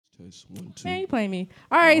Test 1, 2. Man, you playing me.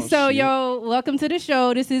 All right, Oh, so shit. yo, welcome to the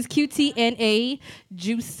show. This is QTNA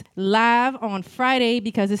Juice live on Friday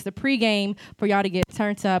because it's the pregame for y'all to get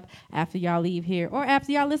turned up after y'all leave here or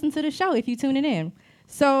after y'all listen to the show if you tuning in.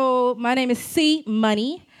 So my name is C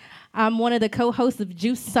Money. I'm one of the co-hosts of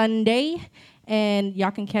Juice Sunday, and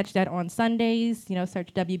y'all can catch that on Sundays. You know,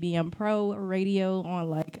 search WBM Pro Radio on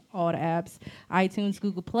like all the apps, iTunes,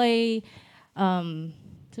 Google Play. Tune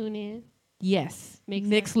in. Yes.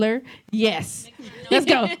 Mixler. Yes. Let's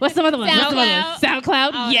go. What's some other one?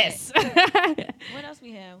 SoundCloud. Oh, yes. What else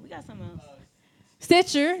we have? We got something else.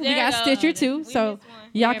 Stitcher. We There got you go. Stitcher too. We So missed one.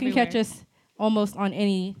 y'all We're can catch everywhere. us almost on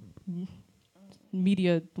any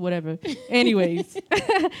media, whatever. Anyways.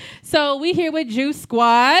 So we here with Juice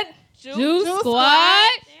Squad. Juice Squad.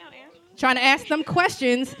 Damn, Aaron. Trying to ask them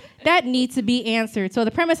questions that need to be answered. So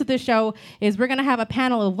the premise of this show is we're going to have a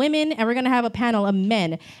panel of women and we're going to have a panel of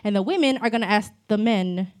men. And the women are going to ask the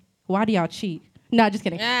men, why do y'all cheat? No, just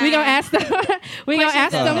kidding. We're going to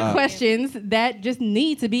ask them questions that just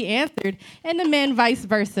need to be answered, and the men vice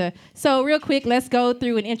versa. So real quick, let's go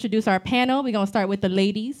through and introduce our panel. We're going to start with the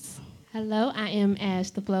ladies. Hello, I am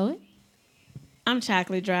Ash the Floyd. I'm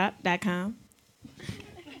chocolatedrop.com.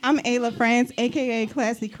 I'm Ayla France, a.k.a.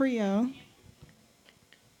 Classy Creole.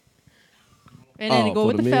 And then go for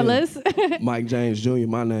with the men, fellas. Mike James Jr.,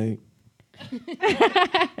 my name.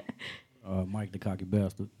 Mike the Cocky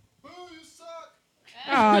Bastard.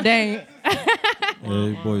 Oh, dang.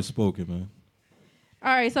 Hey, boy, spoken, man.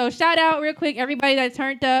 All right, so shout out real quick, everybody that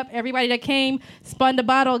turned up, everybody that came, spun the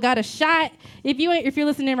bottle, got a shot. If you're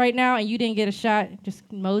listening right now and you didn't get a shot,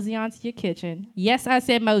 just mosey onto your kitchen. Yes, I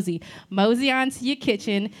said mosey. Mosey onto your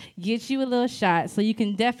kitchen, get you a little shot so you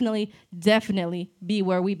can definitely be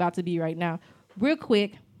where we about to be right now. Real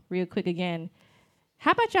quick again.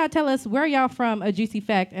 How about y'all tell us where y'all from, a juicy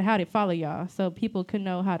fact, and how to follow y'all so people can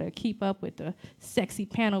know how to keep up with the sexy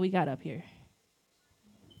panel we got up here.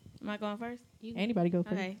 Am I going first? Anybody go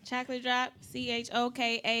first? Okay. Chocolate Drop,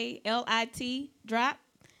 CHOKALIT Drop.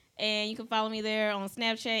 And you can follow me there on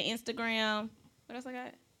Snapchat, Instagram. What else I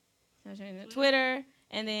got? Snapchat, Twitter.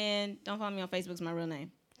 And then don't follow me on Facebook. It's my real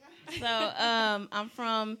name. So I'm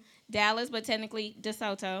from Dallas, but technically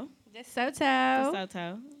DeSoto.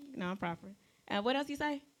 DeSoto. No, I'm proper. What else you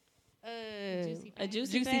say? A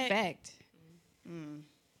juicy fact.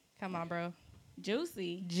 Come on, bro.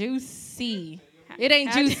 Juicy. Juicy. It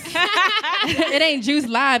ain't juice. It ain't juice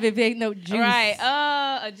live if ain't no juice. Right.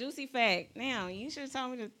 A juicy fact. Now, you should have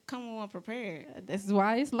told me to come on prepared. This is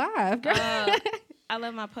why it's live, girl. I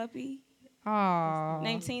love my puppy Aww.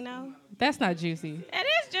 named Tino. That's not juicy. It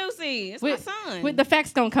is juicy. It's my son. The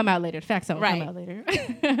facts gonna come out later. Come Right. out later.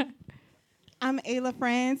 I'm Ayla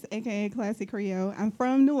France, a.k.a. Classy Creole. I'm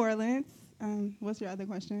from New Orleans. What's your other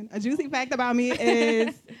question? A juicy fact about me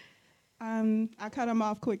is I cut them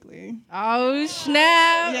off quickly. Oh,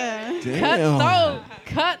 snap. Yeah. Damn.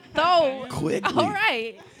 Cutthroat. Quickly. All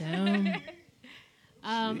right.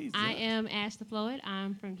 I am Ash the Floyd.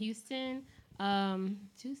 I'm from Houston.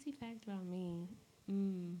 Juicy fact about me. I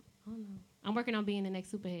don't know. I'm working on being the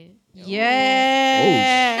next superhead.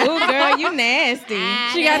 Yeah. Ooh, girl, you nasty.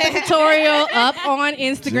 She got the tutorial up on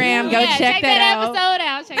Instagram. Go Yeah, check that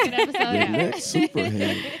out. Check that episode out. The next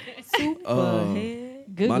superhead.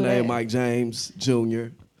 Google My name it. Mike James Jr.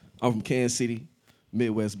 I'm from Kansas City,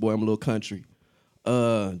 Midwest boy. I'm a little country.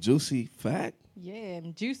 Juicy fact? Yeah,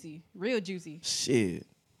 I'm juicy. Real juicy. Shit.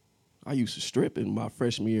 I used to strip in my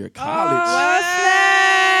freshman year of Oh, college.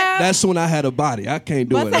 That's when I had a body. I can't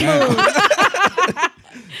do it now.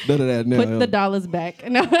 None of that now. Put the dollars back.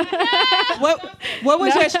 No. What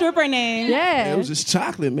was your stripper name? Yeah. It was just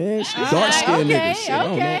chocolate, man. Dark skinned niggas. Shit, I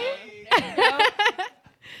don't know.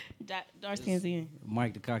 Dark skin's in.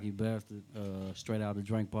 Mike the Cocky Bastard. Straight out of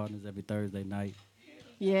Drink Partners every Thursday night.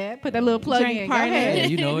 Yeah, put that little plug Drink in. Go partner. ahead. Yeah,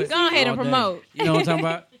 you know it. Go ahead and All day. promote. You know what I'm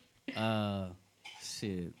talking about?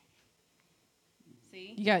 Shit.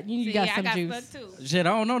 See? You got See, got I some got juice. stuck too. Shit, I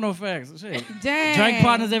don't know no facts. Shit. Dang. Drink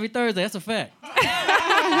Partners every Thursday. That's a fact.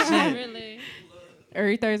 Really?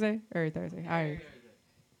 Every Thursday? All right.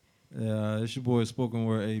 Yeah, it's your boy Spoken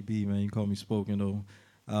Word AB, man. You call me Spoken, though.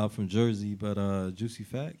 From Jersey, but juicy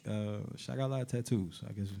fact, I got a lot of tattoos.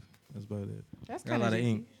 I guess that's about it. That's Got a kind lot of of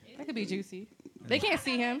ink. That could be juicy. They can't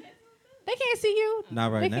see him. They can't see you.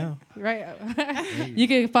 Not right now. Right. You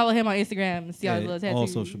can follow him on Instagram and see all his little tattoos. All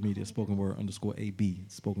social media, Spoken Word _AB.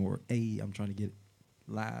 Spoken Word A. I'm trying to get it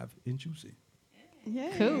live and juicy.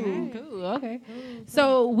 Yeah. Cool. Okay.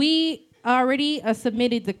 So we already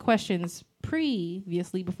submitted the questions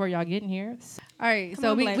previously before y'all getting here. All right, Come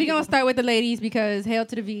so on, we black gonna people. start with the ladies because hail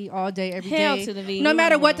to the V all day, every day. Hail to the V. No We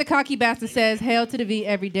matter love what them the cocky bastard says, hail to the V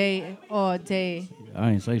every day, all day.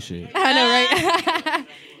 I ain't say shit. I know, right?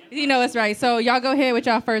 You know it's right. So y'all go ahead with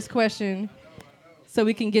y'all first question, so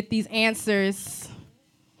we can get these answers.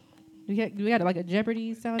 We got like a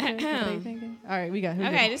Jeopardy soundtrack. What they thinking? All right, we got. who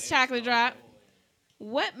Okay, got- this chocolate drop.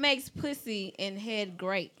 What makes pussy and head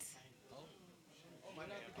great?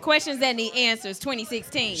 Questions that need answers.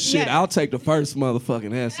 2016. Shit, I'll take the first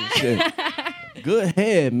motherfucking answer. Shit. Good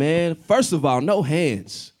head, man. First of all, no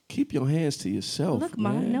hands. Keep your hands to yourself, Look,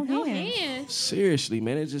 man. mom, no No hands. hands. Seriously,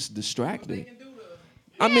 man, it's just distracting. Yeah,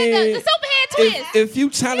 I mean, the Superhead twist. if you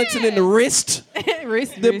talented in the wrist,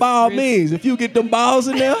 then by all means, if you get them balls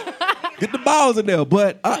in there, get the balls in there.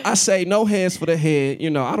 But I say no hands for the head. You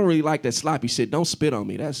know, I don't really like that sloppy shit. Don't spit on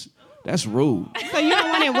me. That's rude. So you don't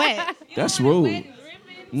want it wet. That's rude.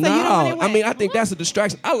 No, you don't want it I mean, wet? I think that's a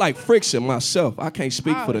distraction. I like friction myself. I can't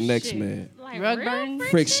speak Oh, for the next shit. man. Like Rug real burn?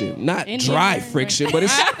 Friction, not Indian dry burn, friction, but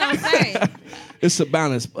it's I was gonna say. it's a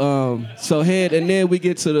balance. So head, and then we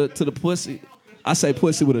get to the pussy. I say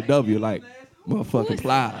pussy with a W, like motherfucking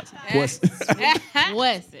plies. Pussy.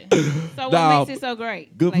 What's it? So what Nah, makes it so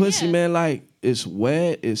great? Good Like, pussy, yeah. man. Like it's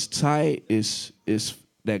wet, it's tight, it's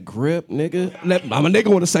that grip, nigga. I'm a nigga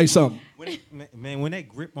want to say something. Man, when that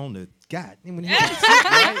grip on the God, when he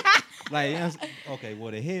right? Like, okay,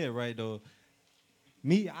 well, the head, right, though.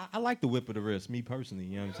 Me, I like the whip of the wrist, me personally,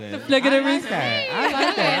 you know what I'm saying? flick of the I like wrist. that. I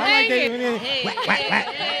like that. I like that.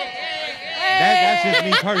 When that's just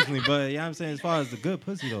me personally, but you know what I'm saying? As far as the good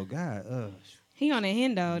pussy, though, God, He on a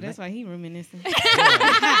hen dog. That's why he reminiscing. Look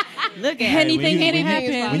at Anything him. can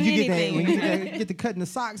happen. when you get that, Anything. when you get the cut in the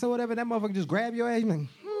socks or whatever, that motherfucker just grab your ass, man.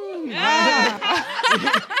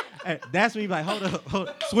 That's when you like, hold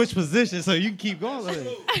up, switch position so you can keep going.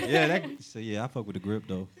 Yeah, I fuck with the grip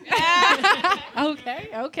though.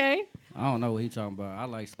 Okay. I don't know what he talking about. I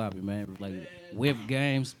like sloppy, man. Like whip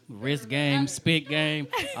games, wrist game, spit game,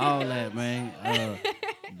 all that, man.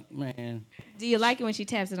 Man. Do you like it when she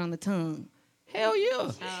taps it on the tongue? Hell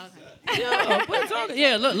yeah. Yeah, what you talking?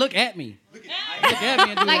 Yeah, look at me. Look at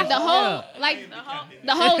me and do Like this. the whole, Yeah. like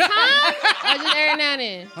the whole time, or just every now and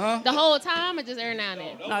then? Huh? The whole time, or just every now and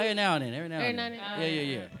then? No, every now and then. Every now Every and now then.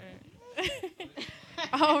 and Yeah.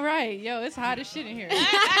 All right, yo, it's hot as shit in here.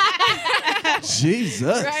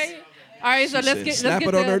 Jesus. Right? All right, so She let's said, get "Slap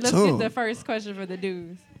it on her let's tongue." get the first question for the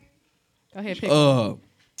dudes. Go ahead, pick.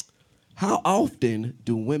 How often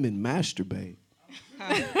do women masturbate?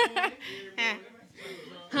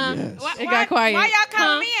 Yes. It got quiet. Why y'all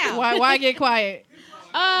calling me out? Why get quiet?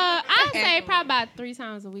 I'd say probably about 3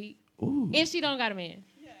 times a week. Ooh. If she don't got a man.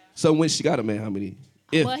 So when she got a man, how many?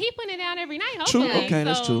 If Well, he putting it down every night, true, hopefully. okay,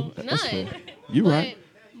 that's so true. None. That's fair. You But- right.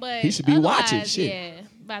 But He should be watching otherwise, shit. Yeah,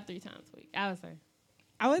 about 3 times a week, I would say.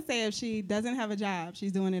 I would say if she doesn't have a job,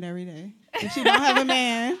 she's doing it every day. If she don't have a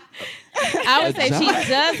man, I would A say if she job?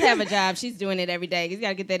 does have a job, she's doing it every day. You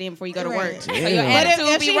gotta get that in before you go to work. Right. So your Damn. but attitude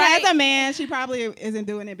if be she right. has a man, she probably isn't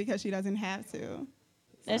doing it because she doesn't have to.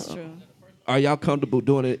 That's true. Are y'all comfortable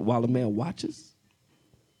doing it while a man watches?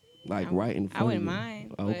 Like right in front I wouldn't of you?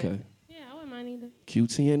 mind, Oh, but- okay. Yeah, I wouldn't mind either.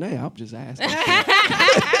 QTNA, I'm just asking.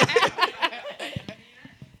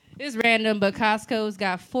 It's random, but Costco's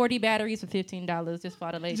got 40 batteries for $15 just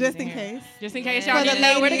for the ladies. Just in here. case. Just in case Yeah. y'all For the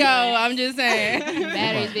didn't know where to go. ladies. I'm just saying.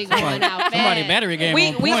 Batteries be going out fast. Somebody battery game We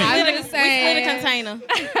on point. split I'm a just saying. container.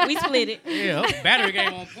 We split it. Yeah, battery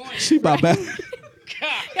game on point. She about back.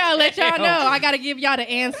 Gotta let y'all know. I gotta give y'all the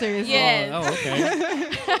answers. Yes. Oh,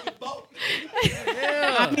 okay.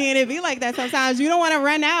 I mean, it be like that sometimes. You don't want to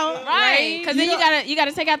run out. Right. Because then you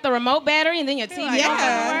gotta take out the remote battery and then your TV Yeah.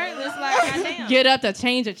 doesn't work. It's like, goddamn. Get up to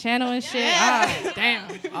change the channel and shit. Ah, damn.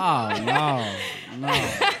 Oh, no.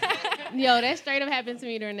 Yo, that straight up happened to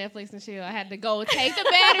me during Netflix and chill. I had to go take the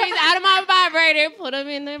batteries out of my vibrator, put them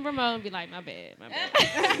in the remote, and be like, my bad.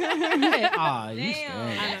 Ah, you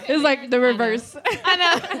scared. It's like the reverse.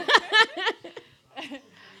 I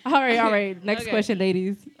know. All right. Next Okay. question,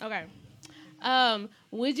 ladies. Okay.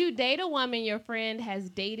 Would you date a woman your friend has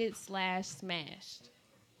dated / smashed?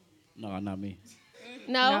 No, not me.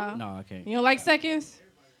 No? No, I can't. You don't like seconds?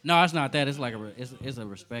 No, it's not that. It's like it's a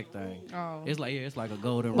respect thing. Oh. It's like a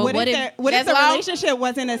golden But rule. what if- What if that's the low? relationship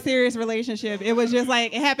wasn't a serious relationship? It was just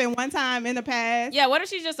like it happened one time in the past. Yeah, what if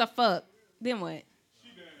she's just a fuck? Then what?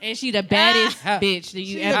 And she the baddest Ah. bitch that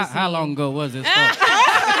you ever how, seen. how long ago was this? fuck?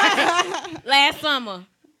 Last summer.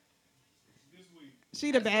 She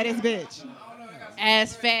the baddest bitch.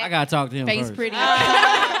 Ass fat, I gotta talk to him face first. pretty. Cause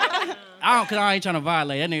I ain't trying to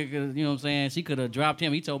violate that nigga. 'Cause, you know what I'm saying? She could have dropped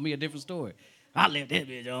him. He told me a different story. I left that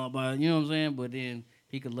bitch on, but you know what I'm saying. But then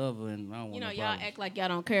he could love her, and I don't want You know, no y'all problems. act like y'all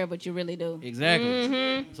don't care, but you really do. Exactly.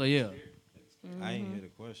 Mm-hmm. So yeah. I ain't hear the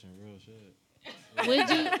question. Real shit. Would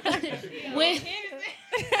you?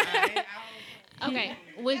 Okay.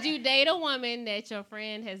 Would you date a woman that your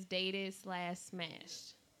friend has dated /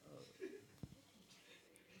 smashed?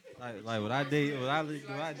 Like would I date? Would I date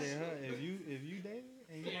her if you dated?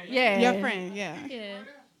 And you Yeah. Your friend, yeah. Yeah.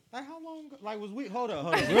 Like how long? Like was we? Hold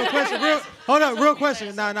up. Real question. Real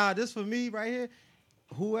question. Nah. This for me right here.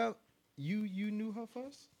 Whoever you knew her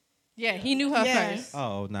first? Yeah, he knew her Yeah. first.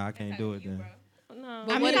 Oh no, I can't do it then. No.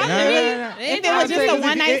 But I what mean, if- I if it was just a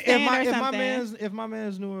one night stand or if something. if my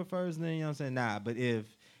man's knew her first, then you know what I'm saying. Nah, but if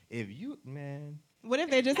you man, What if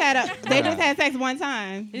they just had sex one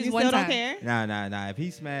time? Just You one still time. don't care? nah. If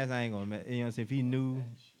he smashed, I ain't gonna. You know what I'm saying. If he knew,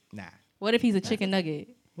 nah. What if he's a chicken nugget?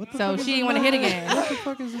 What the So fuck is she a didn't want to hit nugget? again. What the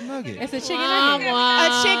fuck is a nugget? It's a chicken nugget.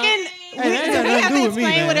 A chicken. that ain't Do got we nothing have to to do with me,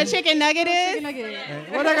 explain what a man. chicken nugget is? Chicken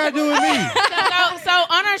nugget. What that got to do with me? So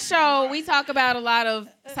on our show, we talk about a lot of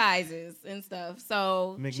sizes and stuff.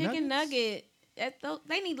 So McNuggets? chicken nugget,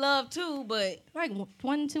 they need love too, but Like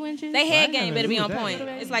 1, 2 inches. they head ain't game nothing better to be do on with that.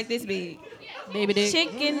 point. It's like this big. Baby dick.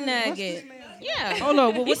 Chicken nugget. Yeah. Hold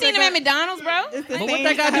on, but You what seen that them at got- McDonald's, bro? It's the But what same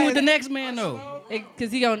that got to do with the size. next man though?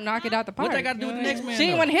 Because he gonna knock it out the park. What that got to do with the next man? She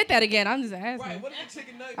didn't though? want to hit that again. I'm just asking. What if the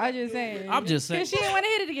chicken nugget? I just saying. I'm just saying. Because she didn't want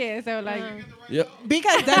to hit it again. So like, Yep.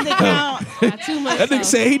 Because does it count? Not too much. That nigga though.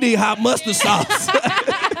 said he need hot mustard sauce.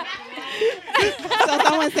 So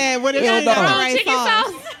someone said, what if Hell it's not no. the right Chicken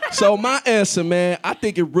sauce? sauce. So my answer, man, I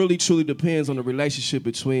think it really truly depends on the relationship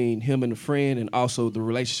between him and the friend, and also the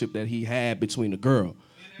relationship that he had between the girl.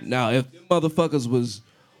 Now, if them motherfuckers was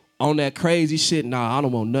on that crazy shit, nah, I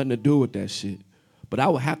don't want nothing to do with that shit. But I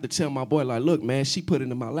would have to tell my boy, like, look, man, she put it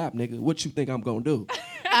in my lap, nigga. What you think I'm gonna do?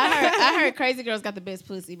 I heard crazy girls got the best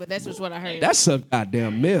pussy, but that's just what I heard. That's a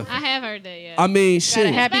goddamn myth. I have heard that. Yeah. I mean, got a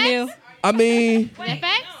shit. Happy Meal. I mean, That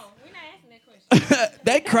facts? We're not asking that question.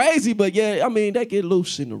 they crazy, but yeah, I mean, they get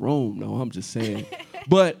loose in the room, though. I'm just saying.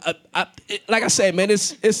 But like I say, man,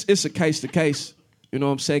 it's a case to case. You know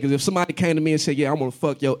what I'm saying? Because if somebody came to me and said, yeah, I'm gonna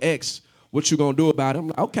fuck your ex, what you gonna do about it? I'm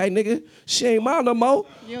like, okay, nigga, she ain't mine no more.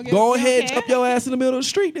 Go ahead, jump your ass in the middle of the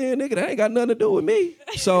street then, nigga. That ain't got nothing to do with me.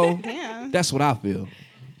 So Damn. that's what I feel.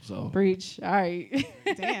 So Breach. All right.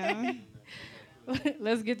 Damn.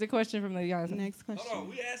 Let's get the question from the young. Next question.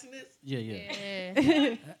 we asking this?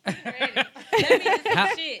 Yeah.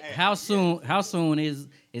 Shit. How soon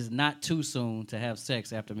is not too soon to have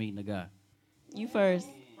sex after meeting a guy? You first.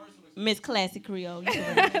 Miss Classy Creole. You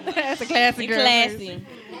first. That's a classic You girl. classy.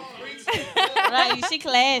 Right, she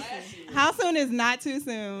classy. How soon is not too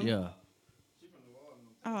soon? Yeah.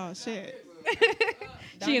 Oh, shit.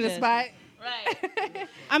 She in the Don't spot. Right.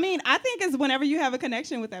 I mean, I think it's whenever you have a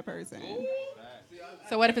connection with that person.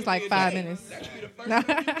 So what if it's like 5 minutes? No.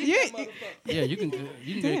 Yeah, you can get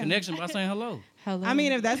a Damn. connection by saying hello. Hello. I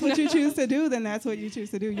mean, if that's what you choose to do, then that's what you choose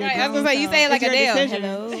to do. You're Right, I was grown, gonna say, you so say it like it's your Adele. decision.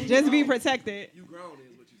 Hello. Just be protected. You grown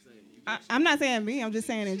is what you're saying. I'm not saying me. I'm just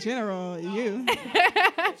saying in general, you.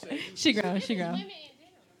 she grown.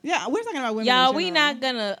 Yeah, we're talking about women. Y'all, in we general. not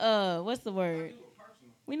gonna what's the word?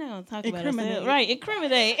 We're not gonna talk about Incriminate. ourselves. Right,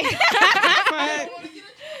 incriminate.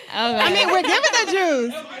 I mean, we're giving the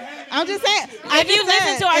juice. I'm just saying. if you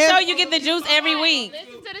listen to our show, you get the juice every week. Listen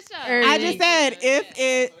to the show. I just said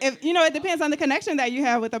if you know, it depends on the connection that you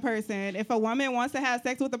have with the person. If a woman wants to have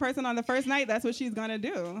sex with the person on the first night, that's what she's gonna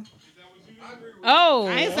do. Oh,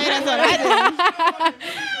 I ain't say that's what I do.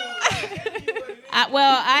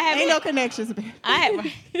 I haven't. Ain't no connections. Babe.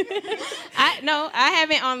 I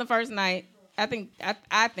haven't on the first night. I think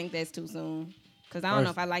that's too soon. Cause I don't know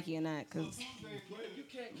if I like you or not. Cause,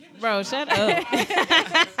 bro, shut up.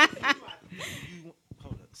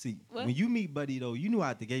 See, when you meet Buddy though, you knew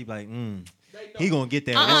out the gate like, he gonna get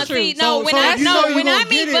that. Uh-uh, work. see, So when if you know you when I gonna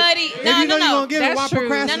meet get it, Buddy, if no, you know you gonna get it, That's why true.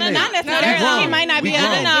 procrastinate? Not necessarily. She might not be We able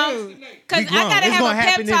grown. to do. Cause We I grown. gotta It's have gonna a pep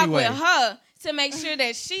happen talk anyway. with her to make sure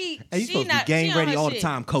that she Hey, you she supposed to not be game she on ready her all the shit.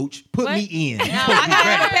 time, coach. Put What? me in. No, You I supposed to be gotta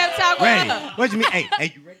have a ready. pep talk with Ready. her. What you mean?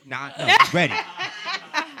 Hey, you ready? Nah, no, ready.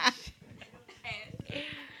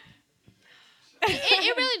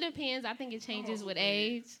 It really depends. I think it changes with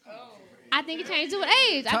age. I think it changes with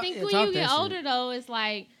age. I Talk- think yeah, when talk you that get shit. older, though, it's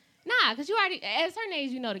like, nah, because you already, at a certain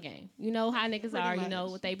age, you know the game. You know how niggas are. You know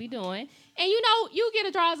what they be doing. And you know, you get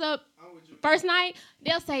a draws up first night,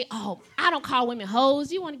 they'll say, oh, I don't call women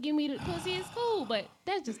hoes. You want to give me the pussy, it's cool. But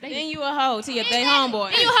that's just, Then you a hoe to your they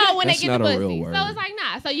homeboy. Then you hoe when That's they get the not a pussy. real word. So it's like,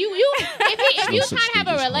 nah. So you if no you such trying to have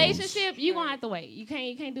thing a as relationship, you gonna have to wait. You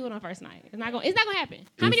can't do it on first night. It's not gonna happen.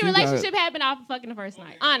 How If many you got- relationships happen off of fucking the first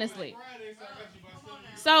night? Honestly.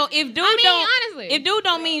 So if dude honestly. if dude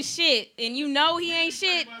don't mean shit and you know he ain't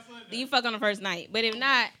shit, then you fuck on the first night. But if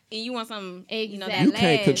not, and you want something, you know, that You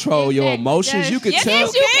can't lasts. control your emotions. You can Yes, tell.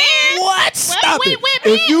 you can. What? Stop when, it. When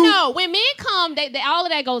If men, you, no, when men come, they all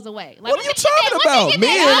of that goes away. Like, what are you once get talking that- about? once you get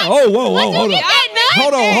Men? that nut- Oh, whoa, once whoa, you hold get on. that nut-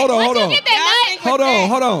 Hold on, hold on, once hold you on. get that nut, Hold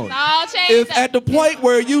on. all change If at the point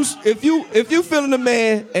where if you feeling the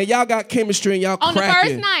man and y'all got chemistry and y'all on the cracking,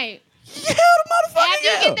 first night, hell the motherfucker, after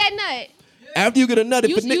you yeah. get that nut, After you get a nut,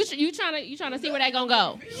 if a nigga- you trying to see where that gonna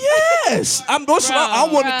go. yes, I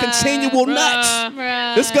want a continual nut.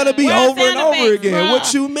 Bruh. It's gonna be Where's over and sound over effects, again. bruh?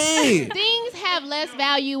 What you mean? Things have less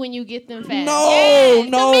value when you get them fast. No, Yes.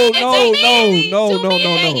 no, To me, no, it's no, easy. no, To no, me,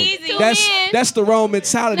 no, it's no. easy. That's the wrong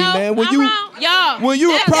mentality, No, man. When I'm you wrong. Y'all, when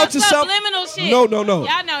you that's approaching that something, subliminal shit. no.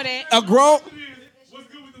 Y'all know that. A grown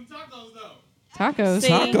Tacos. See?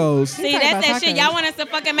 tacos. See, talking that's about that shit. tacos. Y'all want us to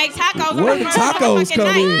fucking make tacos Where on the the first tacos fucking come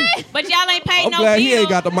night. in? But y'all ain't paid I'm no glad he bill. ain't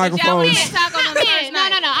got the But y'all microphone. did tacos on the first No.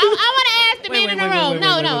 night. I want to ask the men in the room.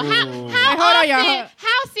 No. How hold on, y'all. often?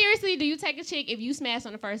 How seriously do you take a chick if you smash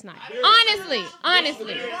on the first night? Honestly.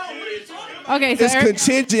 Okay, so It's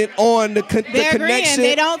contingent on the They're agreeing. connection.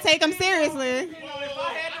 They don't take them seriously.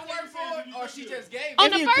 On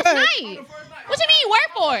If the you first could. night. What you mean work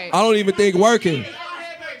for it? I don't even think working.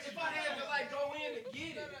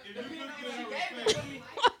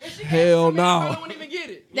 Hell no.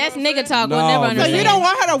 That's nigga talk. No, We'll never man. So understand. you don't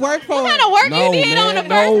want her to work for What it. kind of work No, you did on the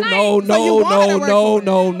man. first night? So you want her to work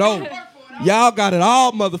for No. Y'all got it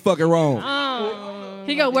all motherfucking wrong.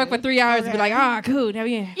 he gonna work for 3 hours and be like, ah, cool. Now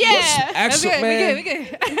we in. Yeah. Actually, man, We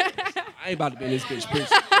good. I ain't about to be in this bitch preaching.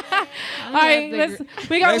 All right,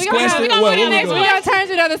 we gonna Next go question. to the What we next. doing? We gonna turn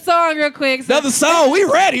to another song real quick. So Another song, we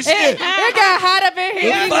ready. Shit. it got hot up in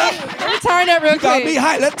here. We turn up real Got me quick.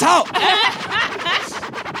 hype. Let's talk.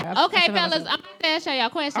 Okay, fellas, I'm gonna ask y'all a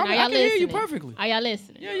question. Are I y'all can hear listening? you perfectly. Are y'all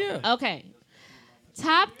listening? Yeah. Okay.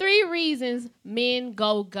 Top 3 reasons men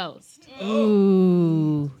go ghost.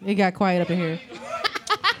 Ooh, it got quiet up in here.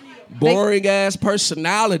 Boring ass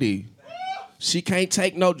personality. She can't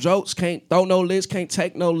take no jokes, can't throw no licks, can't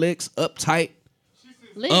take no licks, uptight,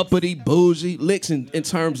 Licks. uppity, bougie, licks in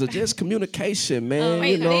terms of just communication, man.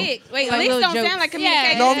 Wait, you know. licks Like don't little sound jokes. like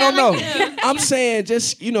communication. No. It sound like- I'm saying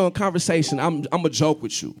just, in conversation, I'm a joke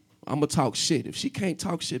with you. I'm gonna talk shit. If she can't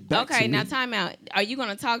talk shit back to Okay, me. now time out. Are you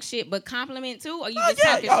gonna talk shit but compliment too, or you Oh, just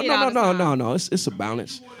talking shit all the time? no. It's a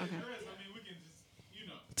balance.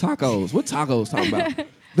 Tacos. What tacos talking about?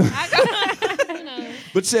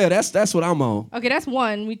 But yeah, that's what I'm on. Okay, that's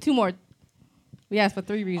one. We 2 more. We asked for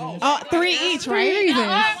 3 reasons. Oh, 3 each, 3 right? reasons. Go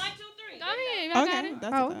ahead. Y'all got Okay, it.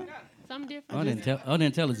 that's Oh. what's up. Something different.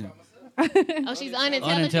 Unintelligent. Oh, she's unintelligent.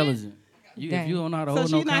 Unintelligent. If Dang. you don't know how to So hold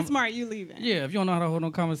she's no not smart. You leaving? Yeah, if you don't know how to hold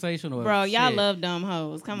no conversation or Bro, y'all shit. love dumb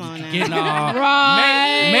hoes. Come on now. Getting all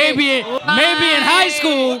Right. maybe in high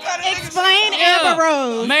school. Explain Amber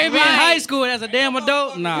Rose. Maybe in high school as a damn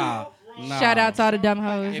adult. Nah. Shout out to all the dumb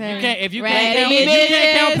hoes. If you Hey. can't if you Ratty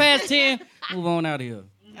can't count bitches. past 10, move on out of here.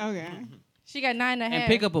 Okay. She got 9.5. And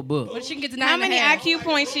pick up a book. But she can get to How 9.5. many IQ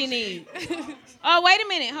points she need? Oh, wait a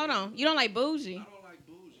minute. Hold on. You don't like bougie?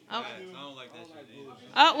 Oh.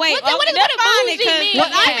 Oh, wait. What does bougie mean? What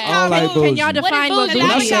Yeah. I don't like Can bougie. y'all define what bougie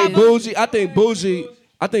When I bougie say is? bougie,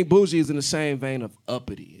 I think bougie is in the same vein of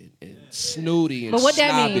uppity and snooty and But what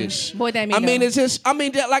that mean? snobbish. What that mean, I mean, though? it's just. I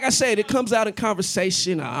mean, like I said, it comes out in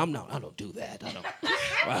conversation. I don't do that.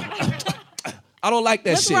 I don't like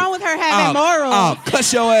that What's shit. wrong with her having morals?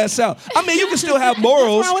 Cuss your ass out. I mean, you can still have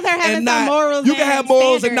morals. wrong with her having and some not, morals You can and have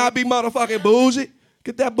morals and standards? not be motherfucking bougie.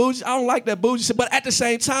 Get that bougie. I don't like that bougie shit. But at the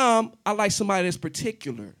same time, I like somebody that's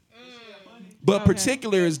particular. But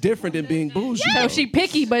particular is different than being bougie. So she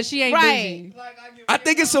picky, but she ain't Right. bougie. I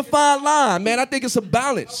think it's a fine line, man. I think it's a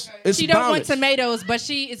balance. It's She don't want balance. tomatoes, but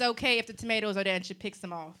she is okay if the tomatoes are there and she picks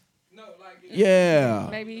them off. Yeah.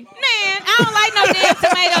 Maybe. Man, I don't like no damn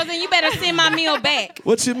tomatoes, and you better send my meal back.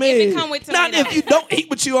 What you mean? come with Not tomatoes. if you don't eat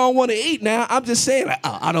what you don't want to eat. Now I'm just saying, like,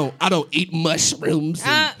 I don't eat mushrooms.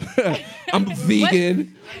 And I'm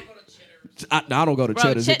vegan. I don't go to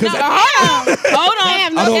Cheddar's No, because hold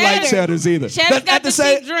on. I don't like Cheddar's either. Cheddar's But got at the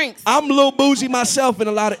same- cheap drinks. I'm a little bougie myself in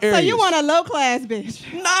a lot of areas. So you want a low class bitch?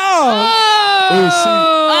 No.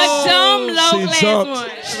 A dumb low She class jumped. one.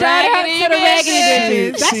 Shout out to the raggedy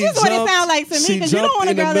bitches. That's She just what it jumped- sounds like to me. she Because you don't jumped want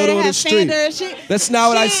a in the girl middle that of has the street. standards. That's not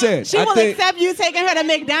what I said. She I will think- accept you taking her to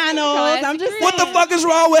McDonald's. I'm just saying. What the fuck is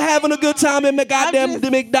wrong with having a good time in the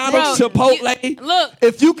McDonald's, Bro, Chipotle? look.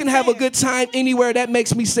 If you can have a good time anywhere, that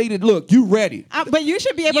makes me say that, look, you ready. But you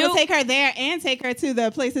should be able You- to take her there and take her to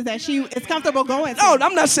the places that she is comfortable going to. No,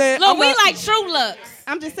 I'm not saying. Look, I'm we not- like True Looks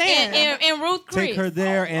I'm just saying. and Ruth Chris. Take her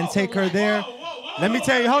there and take her there. Let me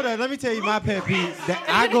tell you. Hold on. Let me tell you my pet peeve. That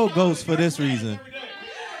I go ghost for this reason.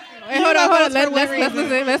 Wait, hold on.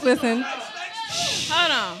 Let's listen.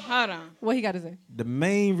 Hold on. What he got to say? The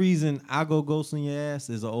main reason I go ghost on your ass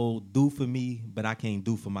is an old do for me, but I can't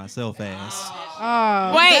do for myself ass.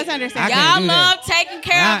 Oh, wait, that's understandable. y'all love taking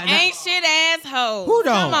care of ain't shit assholes. Who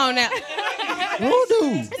don't? Come on now. Who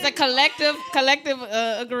do? It's a collective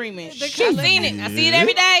agreement. I've seen it. I see it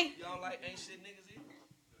every day.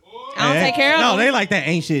 I don't take care of them. No, they like that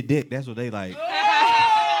ain't shit dick. That's what they like.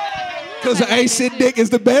 Because the ain't shit dick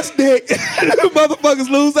is the best dick. Motherfuckers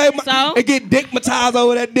lose their mind and get dickmatized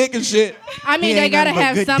over that dick and shit. I mean, they gotta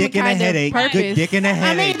have some kind of purpose. Good dick and a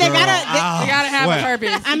headache. they gotta have a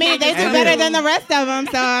purpose. I mean, they do better than the rest of them.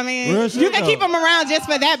 So I mean, Real shit, you can though. keep them around just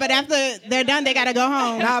for that. But after they're done, they gotta go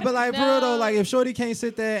home. Nah, but like for real though, like if Shorty can't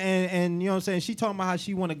sit there and you know what I'm saying, she talking about how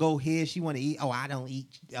she want to go here, she want to eat. Oh, I don't eat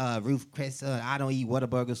Ruth Chris. I don't eat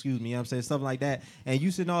Whataburger. Excuse me. You know what I'm saying, stuff like that. And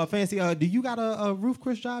you sitting all fancy. Do you got a Ruth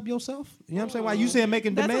Chris job yourself? You know what I'm saying? Why you saying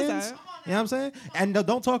making That's demands? what's up. You know what I'm saying? And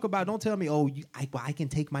don't tell me, oh, I can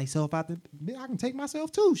take myself out. I can take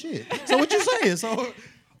myself too. Shit. So what you saying? So.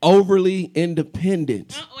 Overly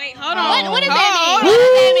independent. Wait, hold on. What does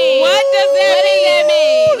that mean? What does that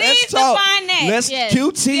mean? Please Let's talk. define that. Let's Yes.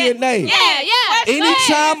 QT and A. Yeah.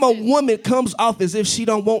 Anytime a woman comes off as if she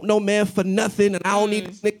don't want no man for nothing and I don't need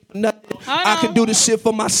this nigga for nothing, I can do this shit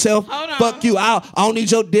for myself. Fuck you. I don't need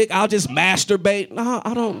your dick. I'll just masturbate. No,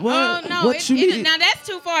 I don't. What? Oh, no. What you need? Now that's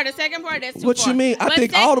too far. The second part, that's too What far. you mean? I But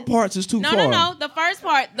think all the parts is too far. No. The first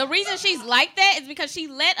part, the reason she's like that is because she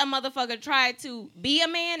let a motherfucker try to be a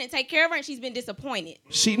man and take care of her, and she's been disappointed.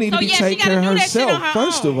 She need So, to be yeah, she taking gotta care of do that shit herself. on her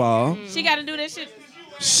First own. of all, She got to do that shit.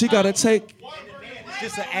 she gotta take.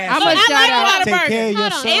 Just an I'm ass. gonna I shout like out. Take care of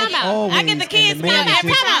Hold on, yourself time out. always. I get the kids and the man back. is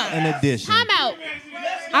just Time out. an addition. Time out.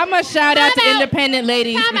 I'm gonna shout out to Time out. independent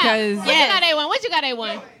ladies Time out. because What you got, A1? What you got,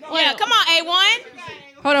 A1? Yeah, come on, A1.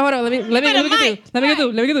 hold on. Let me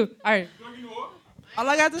get through. All right. All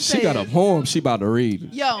I got to say She got a poem she about to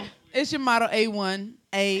read. yo, it's your model A1,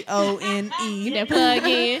 AONE. That plug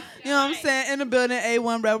in. You know what I'm saying? In the building,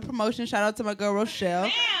 A1 Rebel Promotion. Shout out to my girl Rochelle.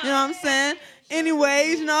 You know what I'm saying?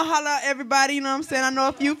 Anyways, you know, holla at everybody, you know what I'm saying? I know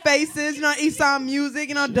a few faces, you know, Eastside Music,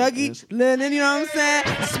 you know, Dougie, Lennon, you know what I'm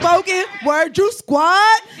saying? Spoken Word, Juice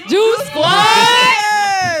Squad.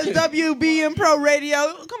 Yes, WBM Pro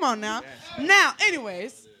Radio. Come on now. Now,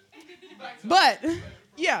 anyways, but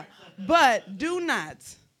do not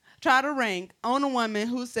try to rank on a woman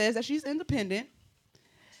who says that she's independent,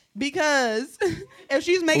 because if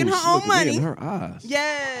she's making her own money, in her eyes.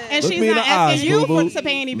 And Look she's me in not the asking eyes, you boo-boo. to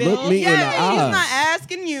pay any bills. Look me in the she's eyes. not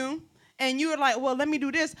asking you. And you're like, well, let me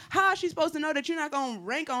do this. How is she supposed to know that you're not going to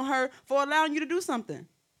rank on her for allowing you to do something?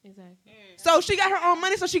 Exactly. So she got her own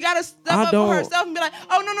money, so she got to step up for herself and be like,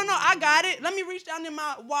 oh, no, I got it. Let me reach down in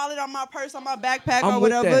my wallet or my purse or my backpack I'm or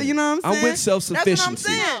with whatever. that. You know what I'm saying? I'm with self-sufficiency. That's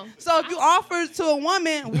what I'm saying. So if you offer to a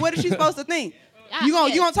woman, what is she supposed to think? You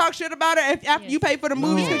Yes. gonna talk shit about her after you pay for the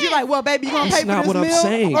movies because you're like, well, baby, you gonna pay That's for not this what I'm meal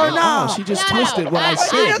saying. or no? She just No. twisted what I But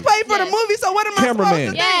But you just said. paid for the Yes. movie, so what am I supposed to Cameraman,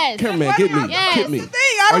 think? Yes. cameraman, What get am I me, Yes. get me. That's the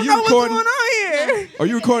thing. I don't know what's going on here. Are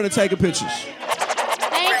you recording and taking pictures?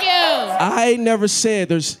 Thank you. I never said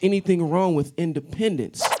there's anything wrong with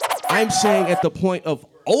independence. I'm saying at the point of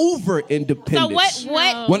over independence. So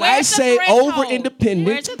what? When I where's the say threshold? over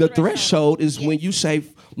independence, Where's the threshold is when you say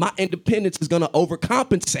my independence is going to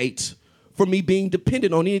overcompensate for me being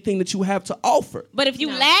dependent on anything that you have to offer. But if you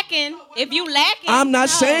lacking, I'm not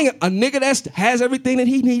saying a nigga that has everything that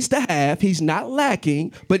he needs to have, he's not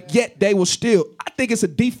lacking, but yet they will still, I think it's a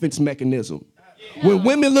defense mechanism. When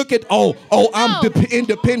women look at, I'm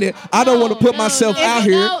independent, I don't want to put myself out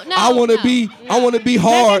here. I want to be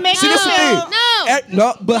hard. make See, you this the feel- thing.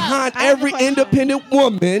 Behind every independent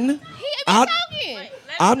woman,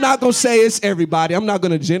 I'm not going to say it's everybody. I'm not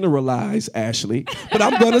going to generalize, Ashley. But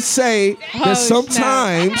I'm going to say that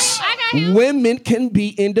sometimes women can be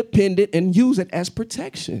independent and use it as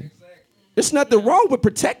protection. There's nothing wrong with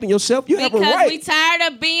protecting yourself. You have a because right. we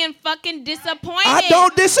tired of being fucking disappointed. I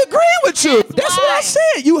don't disagree with you. That's what I why.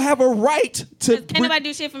 said. You have a right to. Can't nobody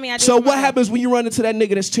do shit for me. I do So for what myself. happens when you run into that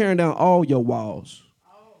nigga that's tearing down all your walls?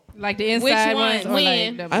 Like the inside one? ones or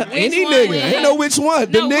When? like the Any one? nigga. When? Ain't know which one.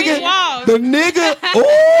 The No, which nigga. walls? The nigga.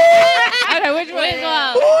 Ooh. Okay, which one? Which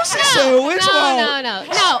one? Ooh, she said which No, wall? no.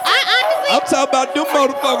 No, I honestly. I'm talking about them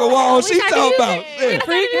motherfucking walls. She talking about. Yeah.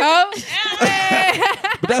 Freak hoe.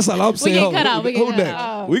 But that's all I'm saying. get Hold cut on. off. We get Who cut next?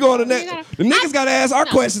 off. We going to next. The niggas got to ask our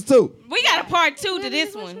questions too. We got a part 2 to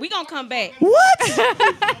this one. We gonna come back.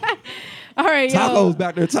 What? All right, Tacos yo.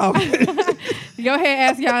 back there talking. Go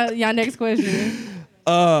ahead, ask y'all next question.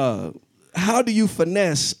 how do you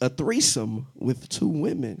finesse a threesome with 2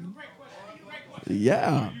 women?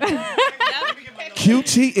 Yeah.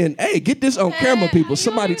 QT and hey, get this on camera, people.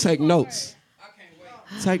 Somebody take notes.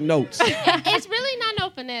 Take notes. It's really not no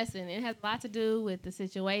finessing. It has a lot to do with the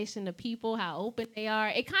situation, the people, how open they are.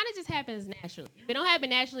 It kind of just happens naturally. If it don't happen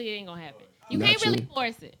naturally, it ain't gonna happen. You can't really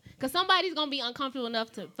force it, cause somebody's gonna be uncomfortable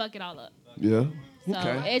enough to fuck it all up. Yeah. So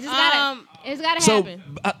Okay. it just gotta So, happen.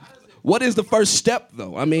 what is the first step,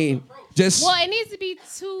 though? I mean, just Well, it needs to be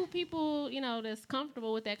 2 people, that's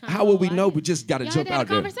comfortable with that kind how of will we life. know? We just got to Y'all jump had to have out a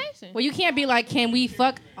there. conversation. Well, you can't be like, can we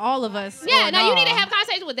fuck all of us? Yeah, or now you need to no? have a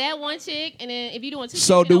conversation with that one chick, and then if you're doing 2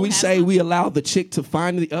 So chicks, do we say we allow the chick to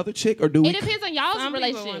find the other chick, or do we? It depends on y'all's Some people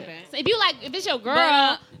relationship. want that. So if it's your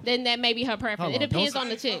girl, then that may be her preference. Hold It on, depends don't on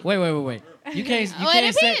the chick. Wait. You can't. Oh,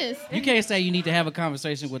 it depends. You can't say you need to have a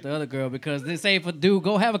conversation with the other girl because then say if a dude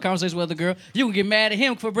go have a conversation with the girl, you can get mad at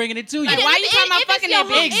him for bringing it to you. Like, why you talking about fucking that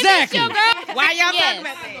bitch? Exactly. If it's your girl, Why y'all yes. talking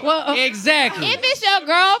about that? Well, Exactly. If it's your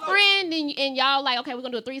girlfriend and y'all like, okay, we're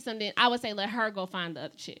gonna do a threesome, then I would say let her go find the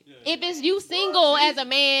other chick. If it's you single as a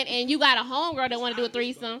man and you got a homegirl that want to do a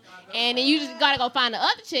threesome, and then you just gotta go find the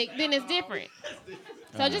other chick, then it's different.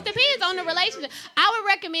 So it just depends on the relationship. I would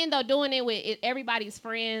recommend though doing it with everybody's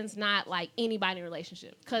friends, not like anybody in a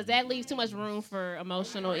relationship, because that leaves too much room for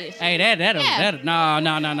emotional issues. Hey, no. Well,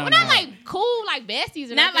 not like cool, like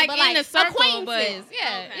besties or Not nothing, like but in the circle, acquaintances. but-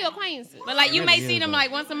 Yeah, Okay. you acquaintances. But like you may see them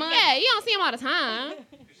like once a month. Yeah, you don't see them all the time.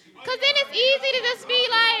 Cause then it's easy to just be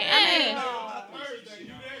like, hey.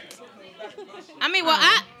 I mean, well,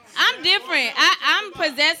 I'm different. I'm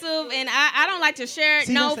possessive, and I don't like to share.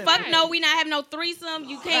 See, No, that's fuck it. no. We not have no threesome.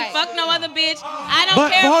 You can't fuck no other bitch. I don't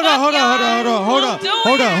But care. hold on, fuck hold on, y'all. hold on, hold on, Don't do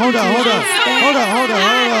hold it. on, hold on, hold on, Don't do it. hold on, hold on, I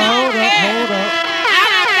hold on, don't hold on, care. hold on. I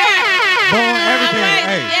don't care. Go on everything. Alright,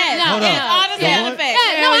 Hey, yes, hold yes, on. all the The sound one- effects.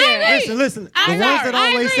 Yeah, no, I agree. Listen. I'm The ones sorry. that I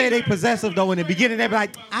always agree. say they possessive though in the beginning, they be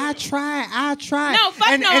like, I try. No,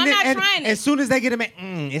 fuck no, I'm not and trying it. As soon as they get them,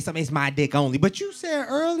 it's my dick only. But you said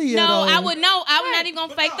earlier. No, though, I would know. I'm not even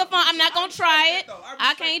gonna fake the fun. I'm not gonna try it.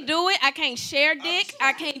 I can't do it. I can't share dick.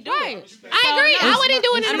 I can't do it. I agree. I wouldn't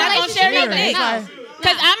do it in I'm a not gonna relationship. share no either. dick. No.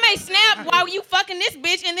 Cause I may snap while you fucking this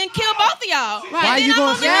bitch and then kill both of y'all. Why And you then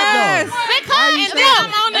gonna I'm snap on the- though? Because And then I'm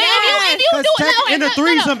on the if you Cause do it, in a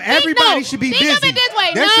threesome, everybody should be think of busy. it this way.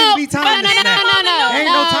 There no, shouldn't be time to no, snap. No. There ain't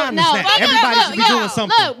no time to snap. Everybody should be doing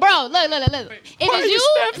something. Look, bro, look. If it's you,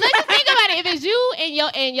 let's think about it. If it's you and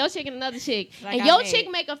your chick and another chick, Like and I your made. chick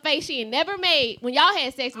make a face she ain't never made when y'all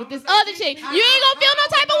had sex with this other chick, you ain't gonna feel no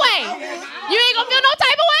type of way. You ain't gonna feel no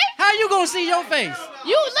type of way. How you gonna see your face?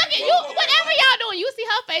 You look at you, whatever y'all doing, you see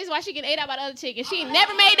her face while she getting ate out by the other chick, and she ain't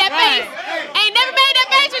never made that face. Ain't never made that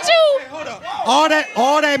face with you.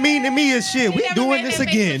 All that mean to me is shit. We doing this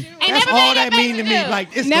again. That's never all made that that mean face to me. with you. Like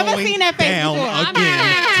it's Never going seen that face down before.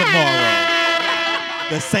 again tomorrow.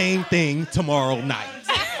 The same thing tomorrow night.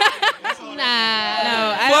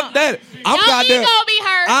 Nah. Fuck that. I'm Your goddamn. ego be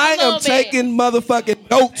hurt a I little am bit. taking motherfucking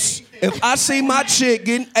notes. If I see my chick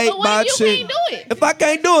getting ate But what by a if you chick, can't do it? if I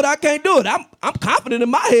can't do it, I can't do it. I'm confident in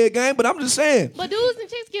my head game, but I'm just saying, But dudes and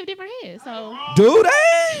chicks give different heads, so do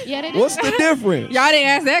they? Yeah, they do. What's the difference? Y'all didn't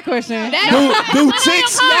ask that question. Do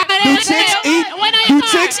chicks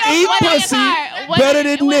eat pussy better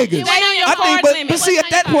than niggas? Wait on your I card think, limit. but see, at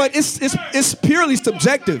that point, it's purely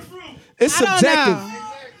subjective. It's I don't subjective. know.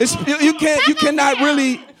 It's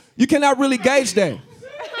you cannot really gauge that.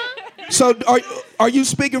 So are you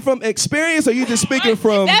speaking from experience, or you just speaking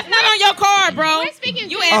from? That's not on your card, bro. We're speaking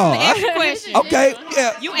You just- answered the Oh, extra question. Okay,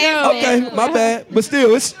 yeah. You answered Okay, it. my bad. But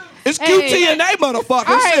still, it's QT and they motherfuckers.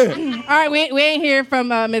 All right, Shit. all right. We ain't hear from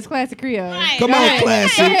Miss Classic Creole. Come Go on, ahead.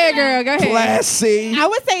 Classy. Go ahead, girl. Go ahead. Classy. I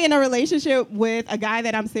would say in a relationship with a guy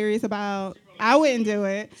that I'm serious about, I wouldn't do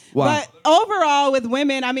it. Why? But overall, with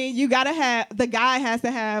women, I mean, you gotta have the guy has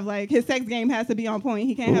to have like his sex game has to be on point.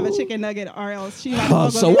 He can't have a chicken nugget or else she might as well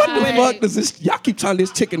Oh, go so get what with the it. fuck does this? Y'all keep trying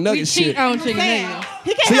this chicken We nugget cheat shit. on chicken Saying, nuggets.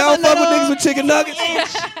 he can't So y'all have a fuck with little, niggas with chicken nuggets?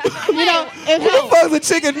 you know, if Who the fuck's a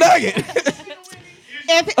chicken nugget?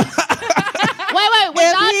 if Wait, would If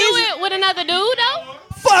y'all do he's- it with another dude though?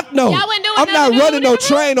 Fuck no. Y'all wouldn't do it I'm with not another running dude no in the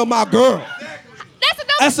train on my girl. That's a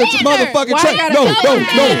double That's a standard. motherfucking Why train. gotta No, double no.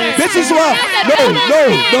 standard? This is why. No.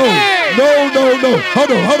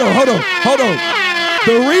 Hold on.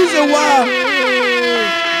 The reason why.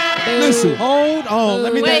 Listen. Hold on.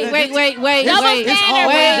 Let me. Wait. Double Wait. standard.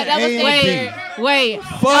 Double A and standard. Wait.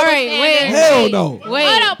 Fuck. All right. Wait. Hell no. Wait.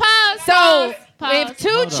 Hold on, pause. So pause. if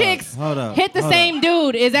two chicks hold up, hit the hold same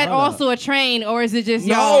dude, is that Hold also a train or is it just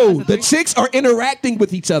y'all? No, the chicks are interacting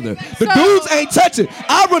with each other. The So- dudes ain't touching.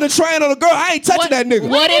 I run a train on a girl. I ain't touching that nigga.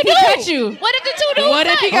 What if he touch you? What if the two dudes? What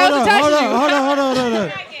if he touch? goes to touch you? Hold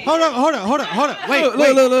on. Hold up. Wait,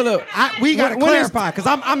 Look. We gotta When is- clarify because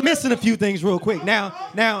I'm missing a few things real quick. Now,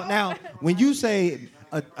 when you say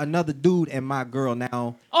another dude and my girl,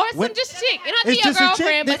 now Or when- just chick. It don't it's be your just a chick.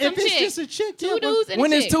 girlfriend, but some If it's chick. just a chick, Two dudes and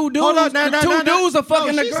When a it's chick. two dudes, Hold on, the two dudes are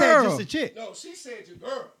fucking no, the she said girl. just a chick. No, she said your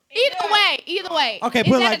girl. Either way. Okay, Is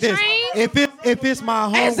put it that like a this: train? if it's my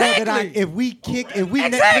homegirl that Exactly. if we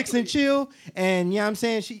Netflix and chill, and you know what I'm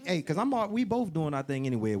saying, because we both doing our thing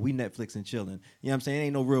anyway. We Netflix and chilling. You know what I'm saying?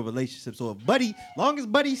 Ain't no real relationship. So if long as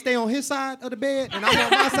Buddy stay on his side of the bed and I'm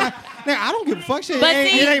on my side, now I don't give a fuck. Shit, But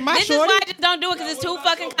it ain't my this is shorty. why I just don't do it because it's too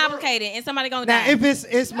fucking complicated and somebody gonna Now, die. if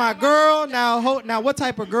it's my girl, now what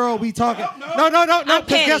type of girl we talking? No. Because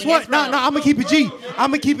petty, guess what? that's No, wrong. I'm gonna keep it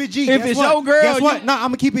G. If it's your girl, guess what? you- No, I'm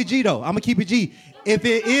gonna keep it G though. I'm gonna keep it G. If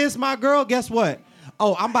it is my girl, guess what?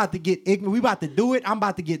 Oh, I'm about to get ignorant. We about to do it. I'm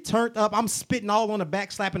about to get turned up. I'm spitting all on the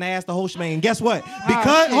back, slapping the ass, the whole shebang. And guess what?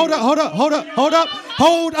 Because hold up.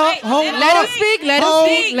 Let him speak. Let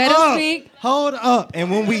him speak. Hold up. And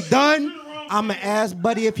when we done, I'ma ask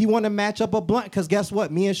Buddy if he want to match up a blunt. Cause guess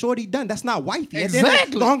what? Me and Shorty done. That's not wifey.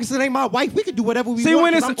 Exactly. As long as it ain't my wife, we can do whatever we See, want.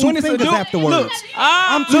 when 'cause it's- I'm when two it's a fingers dude- afterwards.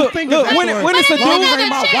 I'm two Look, fingers look, when afterwards. it's a As long as dude- it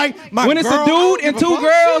ain't my When it's girl, a I dude don't and give a two fuck.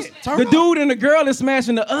 girls, Shit, turn the up. dude and the girl is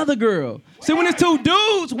smashing the other girl. See, when it's two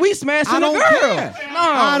dudes, we smashing I the don't girl. care.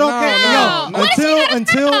 I don't care. No. Yo, What if she got a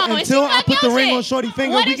strap on and she until I fuck put the your ring chick? on Shorty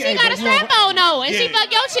finger, What we if can she got a strap on though and she Yeah.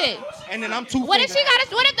 fuck your chick? And then I'm two What if fingers.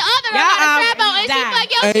 what if the other girl got a strap on and she die.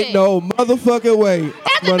 fuck your chick? Ain't no motherfucking way.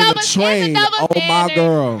 That's a running double, a train that's a double on my standard.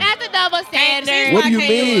 girl. That's a double standard. What do you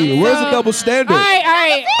mean? Where's the double standard? All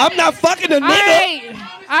right. I'm not fucking a All right. nigga.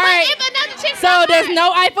 All right. If another chick So fuck there's her,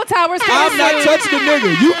 no Eiffel Towers coming I'm not soon. touching the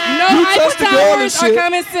nigga. You No Eiffel touch the girl and Towers are shit.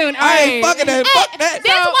 coming soon. All I ain't right. fucking that. Fuck that.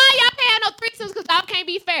 That's why y'all can't have no threesomes because y'all can't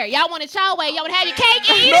be fair. Y'all want it y'all way. Y'all want to have your cake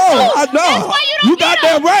and eat it No, too. I know. That's why you don't You get got up.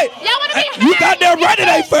 that right. Y'all want to be fair. You got that right. It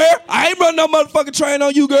ain't fair. I ain't running no motherfucking train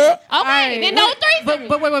on you, girl. Okay, then no threesome.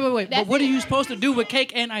 But wait. That's But what are it. you supposed to do with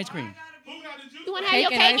cake and ice cream? You want to have your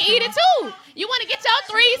Cake cake and and ice eat it too. You want to get your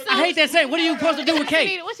threesome. I hate that saying. What are you supposed to do with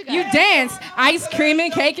cake? What you got? You dance. Ice cream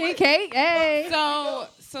and cake and cake. Hey.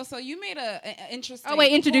 So you made an interesting. Oh,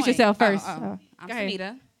 wait, introduce point. yourself first. I'm Go ahead.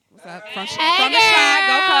 Sunita. What's up? From Hey, the Shy,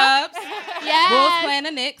 go Cubs. Yes. Bulls playing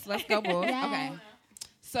the Knicks. Let's go Bulls. Yes. Okay.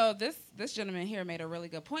 So this gentleman here made a really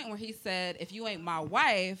good point where he said, if you ain't my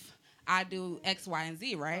wife, I do X, Y, and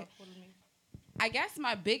Z, right? I guess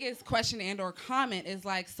my biggest question and or comment is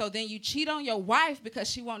like, so then you cheat on your wife because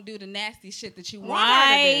she won't do the nasty shit that you want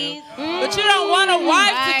her to do. But you don't want a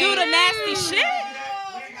wife to do the nasty shit?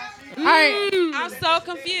 All right. I'm so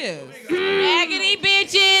confused. Raggedy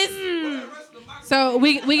bitches. So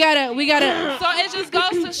we gotta. So it just goes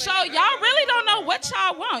to show y'all really don't know what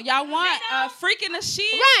y'all want. Y'all want a freak in the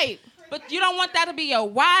sheet, Right. but you don't want that to be your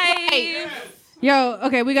wife. Yo.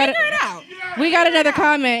 Okay. We got Figure it out. We got another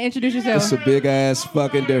comment. Introduce It's yourself. a big ass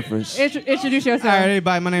fucking difference. Introduce yourself. All right,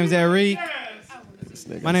 everybody. My name is Eric.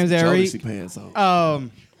 My name's Eric. Jodeci pants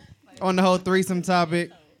on. On the whole threesome topic,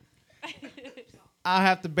 I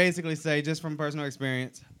have to basically say, just from personal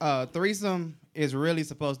experience, threesome is really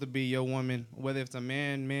supposed to be your woman, whether it's a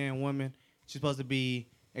man, woman. She's supposed to be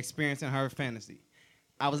experiencing her fantasy.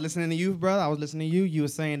 I was listening to you, brother. I was listening to you. You were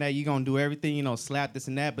saying that you're going to do everything, slap this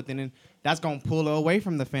and that, but then that's going to pull her away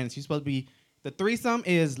from the fantasy. You're supposed to be, the threesome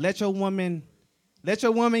is let your woman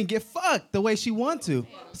get fucked the way she want to.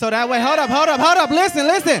 So that way, hold up. Listen,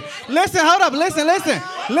 hold up. Listen, They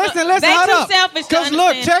hold too up. selfish to Because look,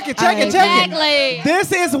 understand. check it. Exactly.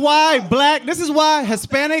 This is why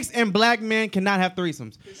Hispanics and black men cannot have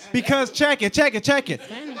threesomes. Because check it.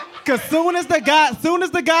 Because soon as the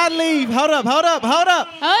guy leave, hold up,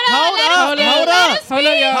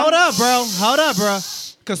 bro.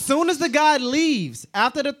 Because soon as the guy leaves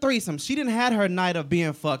after the threesome, she didn't had her night of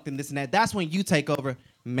being fucked and this and that. That's when you take over,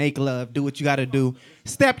 make love, do what you got to do,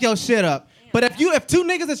 step your shit up. But if two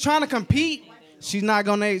niggas is trying to compete, she's not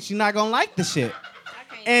gonna like the shit.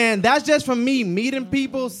 And that's just from me meeting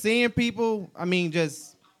people, seeing people. I mean,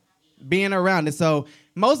 just being around it. So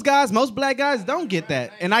most black guys don't get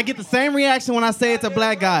that, and I get the same reaction when I say it to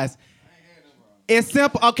black guys. It's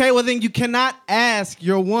simple. Okay, well then you cannot ask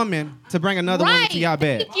your woman to bring another woman to your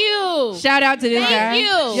bed. Thank you. Shout out to this guy. Thank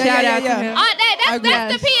you. Shout out to him.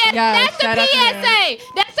 That's the PSA. That's the shout out to PSA.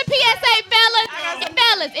 That's the PSA,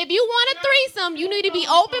 fellas. If you want a threesome, you need to be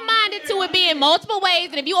open-minded to it being multiple ways.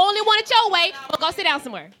 And if you only want it your way, well, go sit down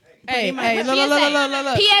somewhere. Hey,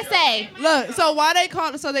 look. PSA. Look, so why they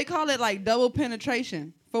call it like double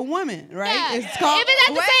penetration for women, right? Yeah. It's called. If it's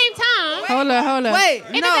at the same time. Hold up. Wait,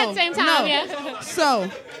 If it's at the same time, no. yeah.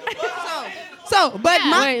 So, but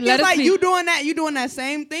Wait, let it's us like see. you doing that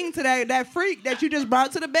same thing to that freak that you just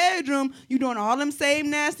brought to the bedroom. You doing all them same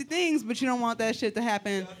nasty things, but you don't want that shit to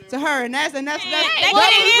happen to her, and that's They double can't handle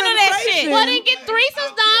that shit. penetration. Well, then get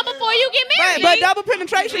threesomes done before you get married. But double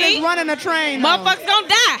penetration is running a train. though. Motherfuckers gonna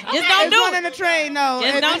die. Just don't It's do running it. a train, though.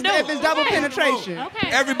 Just If don't it's, do if it. it's double penetration. Okay.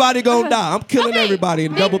 Everybody gonna die. I'm killing Okay. everybody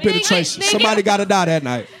in double Then- penetration. then- Somebody gotta die that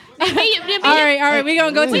night. All right. We're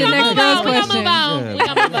going to go to the next Move girl's on. We gonna question. move on. We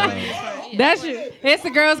gonna move on. That's it's the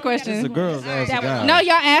girl's question. It's a girl's ass a guy. No,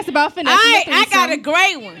 y'all asked about finesse. I got a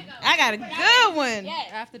great one. I got a good one.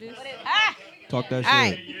 After this. Talk that shit. All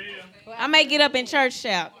right. I may get up in church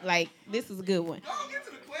shout like this is a good one.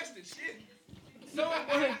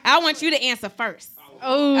 I want you to answer first.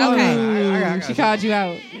 Oh, Okay. she called you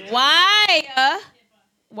out.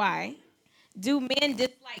 Why do men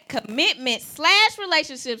dislike commitment /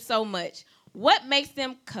 relationships so much? What makes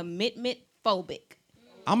them commitment phobic?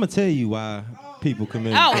 I'm gonna tell you why people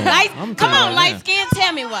commit. Come on, light skin,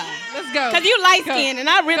 tell me why. Let's go. Cause you light skin, and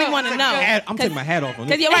I really want to know. I'm taking my hat off on Cause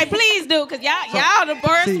this. you're right, please do. Cause y'all the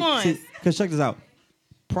first ones. Because check this out.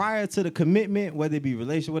 Prior to the commitment, whether it be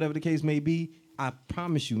relationship, whatever the case may be, I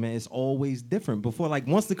promise you, man, it's always different. Before, like,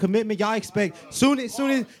 once the commitment, y'all expect soon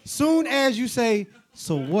as you say,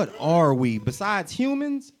 so what are we besides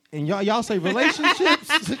humans? And y'all say relationships.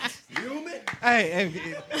 Human. Hey,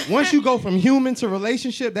 once you go from human to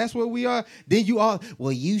relationship, that's what we are. Then you are.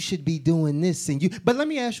 Well, you should be doing this, and you. But let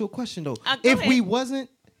me ask you a question though. If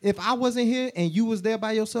I wasn't here and you was there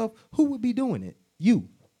by yourself, who would be doing it? You.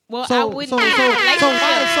 Well, So- I wouldn't. so- so- so why is so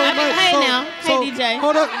much- Hey so- now, so- hey DJ.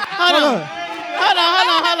 Hold on.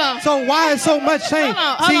 So why is so much change?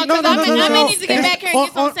 Hold on, 'cause I may need to get back here and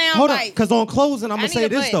get some sound Hold on, bites. because on closing, I'm I gonna need say a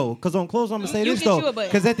this butt. though. Because on closing, I'm gonna say You this get you though. a butt.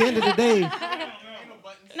 Because at the end of the day,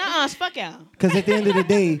 Fuck y'all. because at the end of the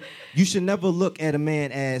day, you should never look at a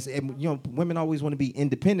man as, and, you know, women always want to be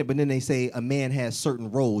independent, but then they say a man has certain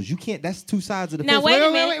roles. You can't. That's two sides of the Now, fence. wait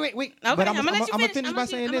a minute. Wait. Okay, But I'm gonna let you finish. finish by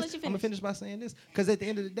saying I'm gonna this. let you I'm gonna finish. finish by saying this. Because at the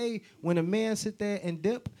end of the day, when a man sit there and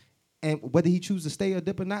dip, and whether he chooses to stay or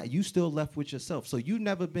dip or not, you still left with yourself. So you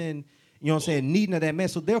never been, you know what I'm saying, needing of that man.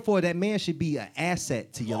 So therefore, that man should be an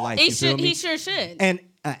asset to your life. He you feel should. me? He sure should. And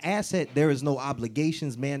an asset, there is no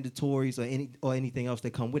obligations, mandatories, or anything else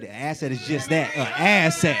that come with it. An asset is just that, an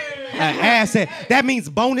asset. An asset. That means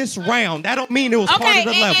bonus round. That don't mean it was part Okay, of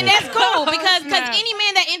the level. and that's cool because any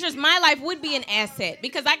man that enters my life would be an asset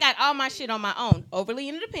because I got all my shit on my own. Overly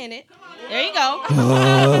independent. There you go. So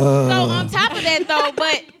on top of that though,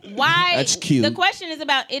 but why? That's cute. The question is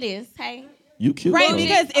about it is. Hey. You cute. Right, bro.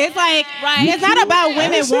 because it's like Right. it's not about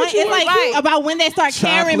women I see want. what you It's like right. about when they start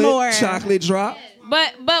caring more. Chocolate drop.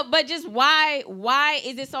 But just why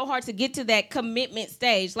is it so hard to get to that commitment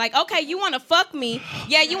stage? Like, okay, you want to fuck me,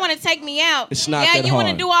 yeah, you want to take me out, It's not yeah, that you want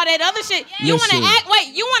to hard. do all that other shit, you want to Listen.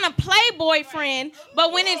 act, you want to play boyfriend,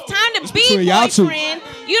 but when it's time to be between y'all two. boyfriend,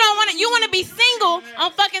 you don't want to. You want to be single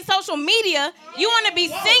on fucking social media. You want to be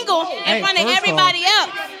single in front of first everybody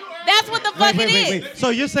else. That's what the fuck it is. So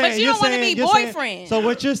you're saying, But you you're don't wanna saying, be you're saying- boyfriend. So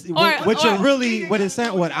what you're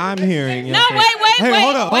what I'm hearing. you know No, what I'm saying? wait. Hey,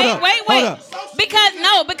 hold up.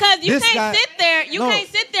 Because You This can't guy- sit there. You no. can't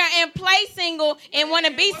sit there and play single and want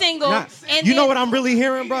to be single. Nah, and you know then- what I'm really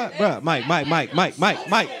hearing, bro? Mike,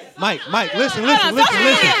 listen. Hold on,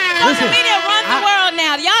 social media runs the world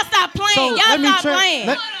now. Y'all stop playing. So, let me Y'all stop tra- playing.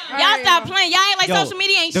 let- Y'all stop playing. Y'all ain't like Yo, social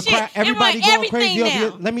media ain't the shit. crowd- everybody it run going crazy everything over now.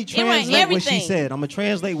 here. Let me It run translate what she everything. said. I'm gonna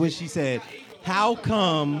translate what she said. How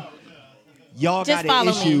come y'all Just got an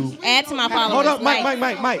follow issue? me. Add to my followers. Hold up,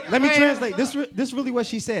 Like- Mike. Let me translate. This really what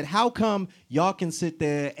she said. How come y'all can sit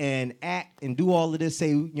there and act and do all of this, say,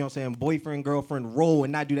 you know what I'm saying, boyfriend, girlfriend role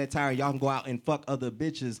and not do that tired? Y'all can go out and fuck other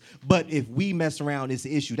bitches. But if we mess around, it's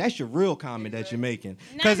the issue. That's your real comment that you're making.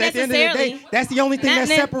 Because at the end of the day, necessarily. that's the only thing Not that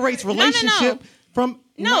ne- separates No. relationship from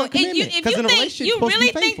No, if you non-commitment. if 'Cause you in a think relationship, you it's supposed to be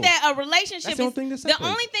really think faithful. that a relationship That's the only thing that is the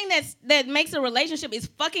separates. only thing that makes a relationship is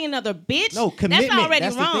fucking another bitch. No, commitment. That's already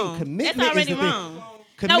That's the thing. wrong. Commitment That's already is the thing. wrong. No,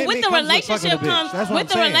 Commitment with the comes with fucking relationship a bitch. comes That's what with I'm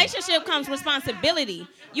the saying. relationship comes responsibility.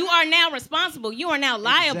 You are now responsible. You are now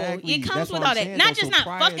liable. Exactly. It comes That's with what all I'm that. saying, Not though. just So not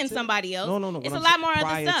prior fucking to- somebody else. No. It's what a I'm lot saying, more other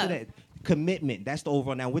prior to stuff. that, commitment. That's the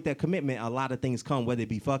overall. Now with that commitment, a lot of things come, whether it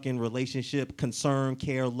be fucking, relationship, concern,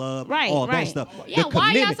 care, love, Right, all right. that stuff. Yeah, The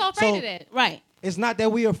why y'all commitment. so afraid of that? Right. It's not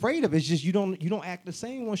that we're afraid of it. It's just you don't act the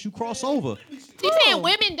same once you cross over. She's saying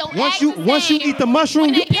women don't Once act you the once you same eat the mushroom,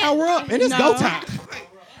 when you they get- power up, and it's go time.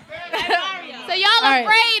 So y'all All right.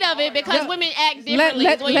 afraid of it because women act differently.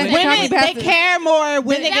 let- is what let you're the saying. cocky Women, they care more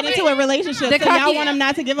when they get into a relationship. The So y'all cocky- want them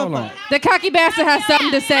not to give a fuck. The cocky bastard has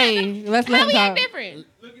something to say. Let's let How him we act talk. different?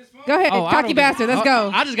 Go ahead, Oh, I cocky don't- bastard. Let's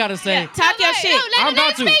go. I just gotta say, Talk your No, shit. let I'm him about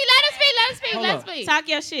to. speak. Let him speak. Hold Let up. him speak. Talk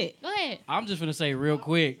your shit. Go ahead. I'm just gonna say real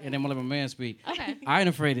quick, and then I'm gonna let my man speak. Okay. I ain't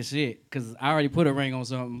afraid of shit, cause I already put a ring on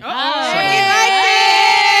something.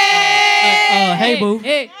 Hey, boo. All the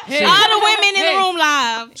women in the room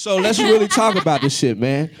live. So let's really talk about this shit,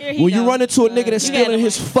 man. Here he When you go. run into a nigga that's You still had in him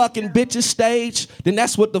his fucking bitches stage, then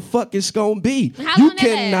that's what the fuck it's gonna be. How You long that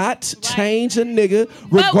cannot change a nigga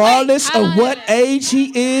regardless how of long what that last? age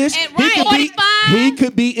he is. And He right, could be 45? he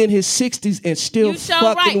could be in his 60s and still You so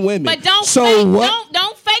fucking right. women. But don't so fake, what?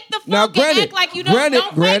 don't fake the fuck Now, and granted, act like you don't.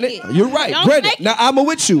 Don't granted, fake it. you're right. Don't Granted. fake it. Now I'm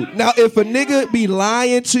with you. Now if a nigga be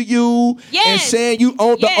lying to you and Yes. saying you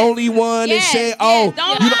the Yes. only one and Yes. saying, Yes. oh,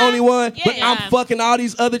 Don't you the lie. only one, but Yeah. I'm fucking all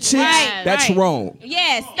these other chicks, Right, that's right. wrong.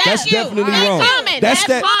 Yes, That's thank you. definitely That's wrong. common. That's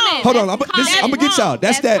that. common. Hold on, That's I'm common. gonna get y'all.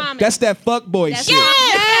 That's that. common. That's that fuck boy shit.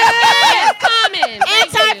 Yes. Common.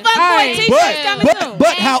 Anti-fuckboy t-shirts coming soon.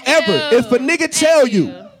 But however, you. if a nigga tell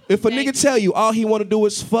you, if a nigga tell you all he want to do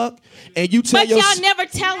is fuck, and you tell But your y'all never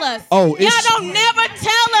tell us. Oh, y'all it's- don't never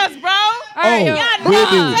tell us, bro. right, Y'all boo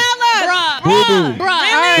never boo, tell us, boo boo,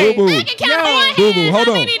 Bruh. boo boo. I can count on one Boo hand boo, hold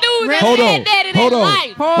how on. many dudes Hold have on. said that in Hold their on.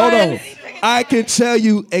 life. Hold on. I can tell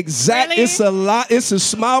you exactly. Really? It's a lot. It's a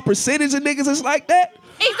small percentage of niggas that's like that.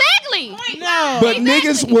 Exactly. No. But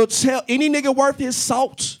niggas will tell any nigga worth his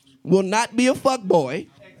salt will not be a fuck boy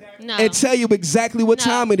No. and tell you exactly what No.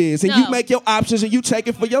 time it is, and No. you make your options and you take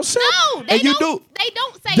it for yourself. No, they and you don't. do. They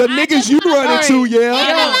don't say The I niggas just you wanna run fuck. into, yeah. There's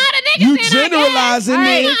a lot of niggas You in our gang. generalizing, All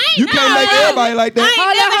man. right, You can't make everybody like that.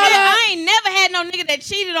 I ain't never had no nigga that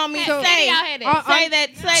cheated on me. So- say, Y'all had that. say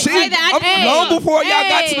that. See, Say that. I long before y'all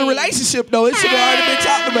got to the Hey. relationship, though, it should have already been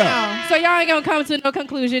talked about. So y'all ain't gonna come to no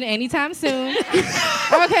conclusion anytime soon.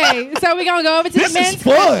 Okay, so we're gonna go over to This the is men's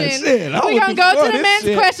fun. question. Shit, I We're was gonna go enjoying to the this men's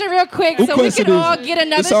shit. question real quick Who so we question can is all it? get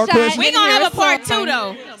another It's our shot. question? We gonna Hear have a part something. 2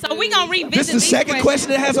 though. So we gonna revisit This is the these second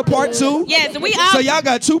question that has a part 2? Yes, we all. So y'all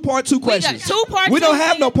got 2 part 2 questions. 2 part We 2. don't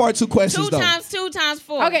have no part 2 questions, 2 though. times 2 times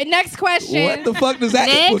 4. Okay, next question. What the fuck does that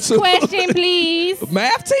equal Next to? question, please.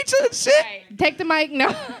 Math teacher and shit? Take the mic.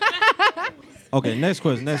 No. Okay, next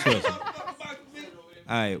question. Next question.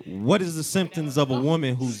 All right, what is the symptoms of a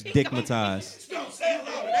woman who's stigmatized?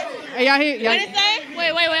 Are y'all here? What Y'all, did it say?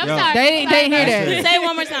 Wait, I'm Yo. sorry. they didn't hear that. Say it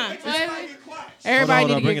one more time. Everybody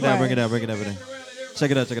Hold on, need bring to it get down, quiet. bring it down, bring it down, bring it down.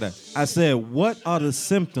 Check it out. I said, what are the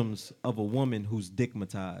symptoms of a woman who's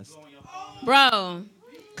stigmatized? Bro.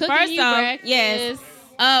 Cooking First you off, breakfast. yes.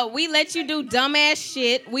 We let you do dumbass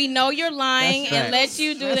shit. We know you're lying That's and let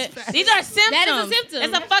you do that. These are symptoms. That is a symptom.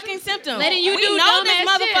 It's a fucking symptom. Letting you we do know this dumbass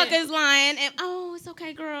motherfucker shit. is lying, and it's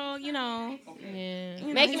okay, girl. Yeah. You know,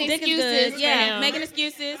 Making his dick is excuses. good. Yeah, for him. making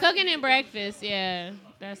excuses. Cooking and breakfast. Yeah.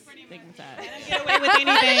 That's stigmatized. Get away with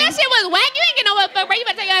That shit was whack. You ain't get no fuck break. You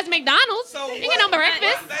better take your ass to McDonald's. You ain't get no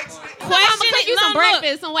breakfast. I'ma cook you some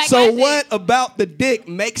breakfast, some whack So breakfast. what about the dick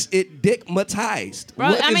makes it dickmatized? Bro,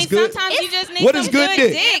 What I is mean, good? sometimes you just need What some is good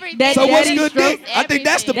dick? dick. So what's daddy good stroke, dick? I think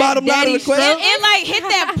that's the everything. bottom line of the Daddy question. It like hit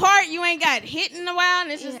that part you ain't got hit in a while,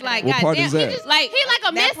 and it's just like, What part goddamn, is that? he just like He like a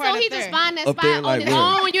that missile. part He up just there. find that Up there, spot like on his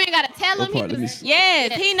where? own. You ain't gotta tell What him. part? He Let me just, see.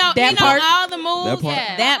 Yes, he know That part? all the moves. That part?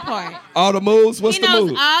 Yeah. That part. All the moves? What's He the knows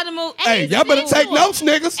move? all the moves. Hey, he's y'all better take sensual. notes,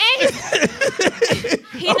 niggas.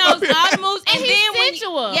 He knows all the moves, And and he's then when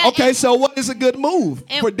sensual. yeah, Okay, so what is a good move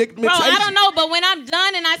and- for bro, dickmatization? I don't know, but when I'm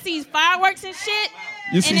done and I see fireworks and shit,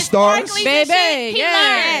 You and see it's stars? sparkly and Baby, shit, He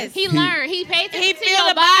yes. learned. He learned. He pays attention He to feel your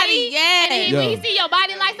the body, yes. And then when Yeah. he see your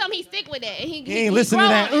body like something, he stick with it. And he He ain't listening to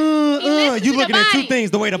that. He listens You to looking the at two body.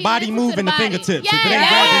 things: the way the He body listens move to and the body. fingertips. Yeah. If it ain't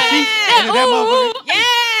grabbing the sheet, and if that motherfucker,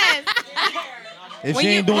 yes. if When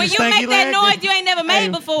she you ain't doing when the you stanky make that leg, noise, then- you ain't never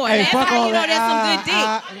made before. Hey, That's fuck how all you know that. that's some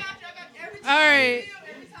good dick. All right.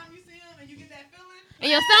 In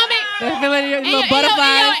your stomach. Let's feel it, your In little your-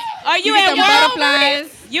 butterflies. Are you get at some work?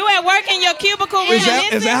 butterflies. You at work in your cubicle? Is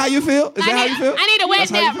that how you feel? Is that how you feel? I need a wet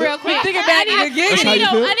That's how you nap feel? real quick. Think about it again. That's how you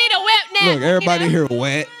feel? I need a wet nap. Look, everybody here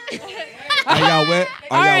wet. Are y'all wet?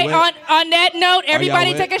 Are All y'all right, wet? on that note,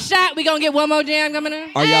 everybody wet? take a shot. We gonna get one more jam coming in.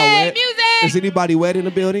 Are y'all Hey, wet? music. Is anybody wet in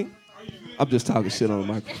the building? I'm just talking shit on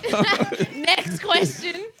the microphone. Next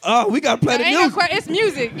question. Oh, we gotta play the Ain't no music. it's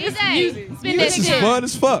music. It's music. Spin that This is shit. fun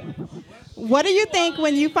as fuck. What do you think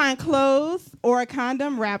when you find clothes or a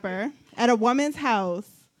condom wrapper at a woman's house?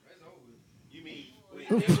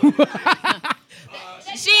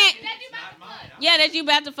 She ain't. Yeah, that you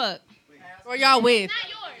about to fuck. Or y'all with?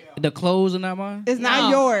 The clothes are not mine. It's not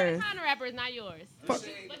No. yours. Condom wrapper is not yours. But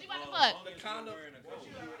you about to fuck.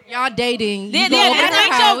 Y'all dating. Then go over this to her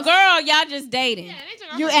ain't house. your girl. Y'all just dating.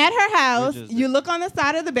 You at her house, Which is- you look on the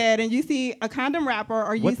side of the bed and you see a condom wrapper,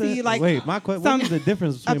 or you see like wait, what some- is the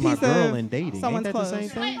difference a between my piece girl of and dating? Ain't someone's that the same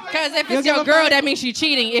clothes. thing? Because if You'll it's give your a girl, fuck? that means she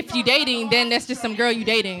cheating. If you dating, then that's just some girl you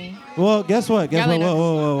dating. Well, guess what? Guess Y'all what? ain't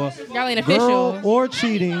Whoa. Y'all ain't Girl official. or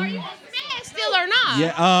cheating? Still or not?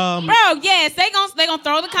 Yeah. Bro, yes, they gonna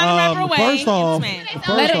throw the condom wrapper away. First off, Man.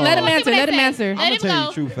 Let him answer. Let him say. answer. I'm gonna tell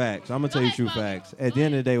you true facts. I'm gonna tell you true facts. At the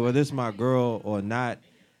end of the day, whether it's my girl or not,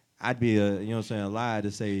 I'd be a lie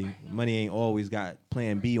to say money ain't always got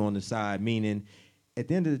plan B on the side. Meaning, at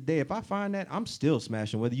the end of the day, if I find that, I'm still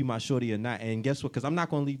smashing whether you my shorty or not. And guess what? Because I'm not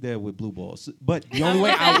gonna leave there with blue balls. But the only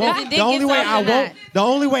way I won't, the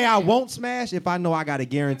only way I won't smash if I know I got a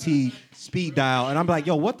guaranteed speed dial, and I'm like,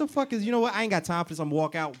 yo, what the fuck is? You know what? I ain't got time for this. I'm gonna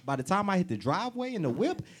walk out. By the time I hit the driveway in the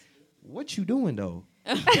whip, what you doing though?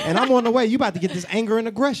 And I'm on the way. You about to get this anger and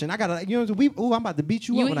aggression. I gotta, I'm about to beat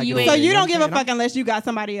you up when I get So over you there, don't give know a what I'm fuck unless you got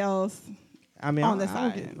somebody else. I mean, on the I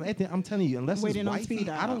don't side. I'm telling you, unless it's Waiting on wifey, speed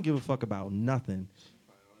I dial. don't give a fuck about nothing.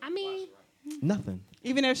 I mean, Nothing.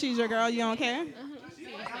 Even if she's your girl, you don't care.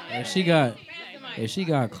 If she got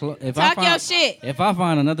if I Talk find, your shit. If I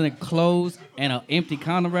find another clothes and an empty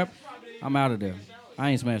condom wrap, I'm out of there. I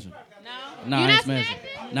ain't smashing. No, I ain't smashing.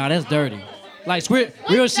 No, that's dirty. Like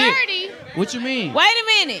real shit. dirty? What you mean? Wait a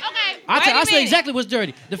minute. Okay. I say exactly what's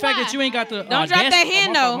dirty. The fact that you ain't got the Don't drop that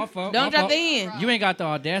hand, though. my fault. Don't drop the hand. You ain't got the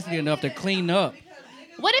audacity enough to clean up.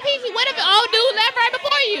 What if old dude left right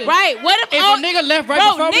before you? Right. What if If a nigga left right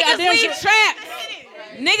bro, before me, I niggas damn leave sure- traps.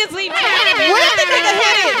 Niggas leave traps. What if the nigga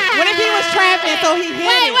hit it? What if he was trapping, so he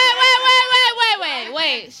hit it?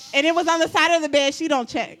 Wait. And it was on the side of the bed. She don't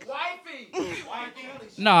check.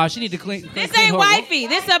 Nah, she need to clean. This clean ain't her- wifey.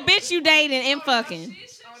 This a bitch you dating and fucking.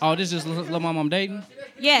 Oh, this is little mom I'm dating?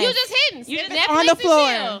 Yeah. You just hitting. You just Netflix on the and floor.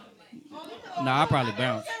 chill. Nah, I probably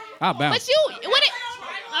bounce. I'll bounce. But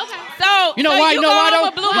okay. So You know so why? You You know go why, home though?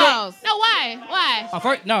 with blue You know- balls. No, why?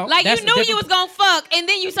 First, no. Like that's you the knew you difference. was gonna fuck, and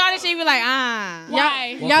then you saw that shit. You be like,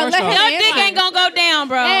 Why? Well, Y'all first let off- him your answer. dick ain't gonna go down,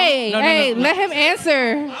 bro. Hey, No, let him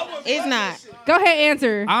answer. It's not. Go ahead,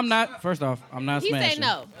 answer. I'm not. First off, I'm not He say smashing.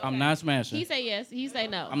 no. I'm not smashing. He say yes. He say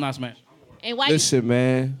no. I'm not smashing. And why? Listen,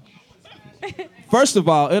 man. First of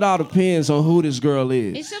all, it all depends on who this girl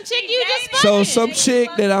It's is. some chick you just fucking. So some chick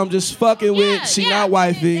that I'm just fucking with, she not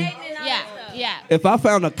wifey. Yeah. If I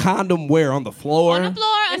found a condom where on the floor, On the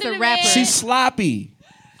floor, under a the rapper. bed. she's sloppy.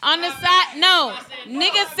 On the side, no.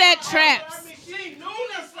 Niggas set traps.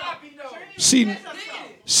 She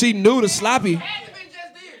knew the sloppy.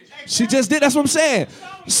 She just did. That's what I'm saying.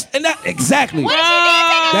 And that exactly. What if she did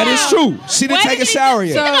take a That is true. She didn't What take if a she shower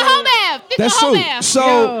She yet. took a whole bath. She That's took a whole true. bath. So,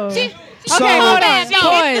 Yo. so Okay, hold on. She hit the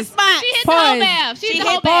Pause. spot. She hit the whole Pause. bath. She hit the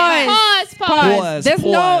whole hit bath. Pause.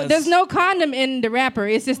 Pause. There's no condom in the wrapper.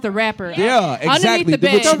 It's just the wrapper. yeah, exactly. Underneath the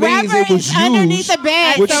bed. Which The means it was underneath the used.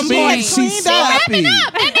 bed. Which some means point. she's She wrapping sloppy.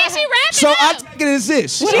 up. That means she wrapping So up. I think it is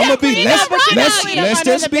this. I'm She gonna be cleaned let's up, but she let's not cleaned up let's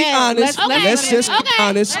under just the be bed. honest. Okay. Let's just be Okay.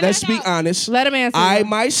 honest. Let's be Okay. honest. Let him answer. I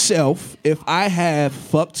myself, if I have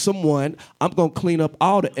fucked someone, I'm gonna clean up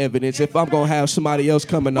all the evidence. If I'm gonna have somebody else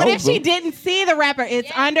coming What over, if she didn't see the wrapper?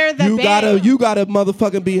 It's under the you bed. gotta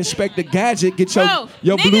motherfucking be Inspector Gadget. Get your Bro,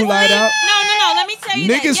 your niggas blue light leave- out. No. Let me tell you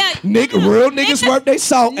Niggas, that. real niggas work they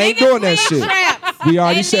salt ain't Niggas doing that leave shit. Traps. We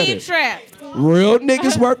already They said leave it. Traps. Real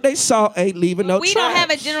niggas work they salt ain't leaving no We don't have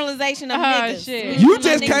a traps. generalization of Oh, niggas. shit. We You talking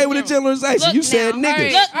just about came with a niggas generalization. Look You said now.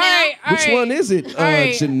 niggas. Look now. Which one is it, All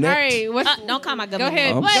right, Jeanette? all right. What's, Don't call my go government.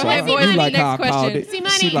 ahead. I'm Go sorry. ahead, boys. You like how I Next called question. it. See,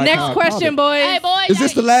 money. She like how Next I question, called it. boys. Hey, boys. Is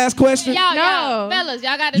this the last question? Y'all, No. fellas,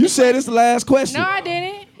 y'all got to. You said it's the last question. No, I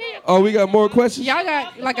didn't. Oh, we got more questions? Y'all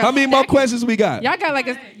got like a How many more stack- questions we got? Y'all got like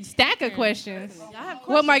a stack of questions.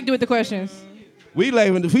 What Mike do with the questions? We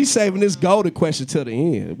saving this golden question till the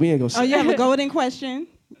end. We ain't gonna Oh, you have a golden question?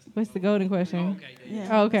 What's the golden question? Yeah.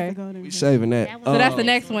 Oh, okay. that's the golden we question. saving that. So that's the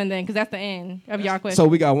next one then, because that's the end of y'all question. So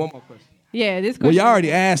we got one more question. yeah, this question. Well, you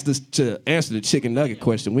already asked us to answer the chicken nugget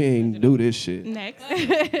question. We ain't do this shit. Next.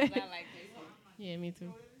 Yeah, me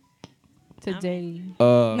too. Today. Uh,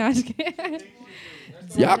 No, I'm just kidding.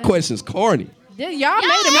 y'all questions corny. Y'all made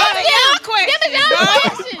them Those up. are y'all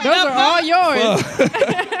questions. Those are all yours.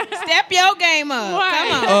 Step your game up.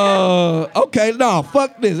 Come on. Okay, no,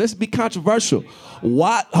 fuck this. Let's be controversial.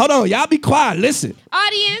 Why? Hold on, y'all be quiet. Listen.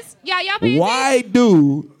 Audience, y'all pay attention? Why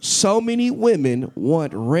do so many women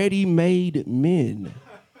want ready-made men?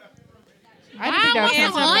 I didn't think that was Why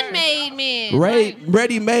want some controversial. unmade men?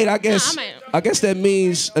 Ready-made, I guess. Nah, I'm I guess that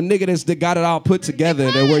means a nigga that got it all put together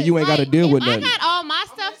and where you ain't got to deal with if nothing. I got all my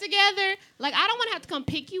stuff together, like I don't want to have to come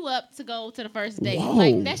pick you up to go to the first date. Whoa.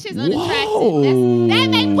 Like that shit's unattractive. Whoa. That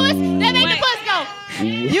make the puss go go.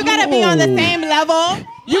 You gotta be on the same level.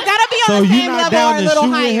 You gotta be So on the you same not level down or a to little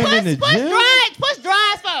shoot with him higher. in the Push gym?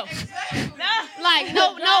 drives, folks. Like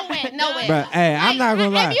no way. Bruh, hey, I'm not gonna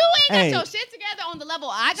lie. If you ain't got Hey. your shit together on the level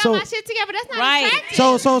I got So- my shit together, that's not Right. attractive.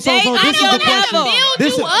 So They this is on the your question. level.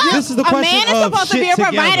 This is the A question man is of supposed to be shit a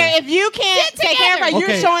provider. together. If you can't Shit take care of her, together. you're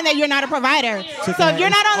Okay. showing that you're not a provider. Shit So if you're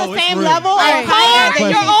not on together. the Oh, it's same real. level or Right. higher, then you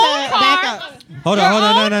Your need own to car. back up. Hold Your on.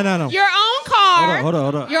 own- No. Your own car. Hold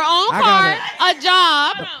on. Your own I car. gotta- A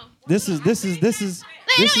job. This is.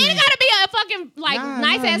 It gotta be a fucking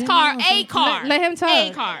nice ass car. A car. Let him talk.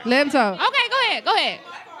 A car. Let him talk. Okay, go ahead.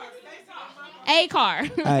 A car.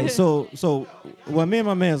 All right, so what me and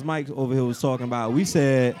my man's Mike over here was talking about, we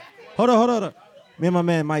said, hold on. Me and my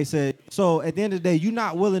man Mike said, so at the end of the day, you're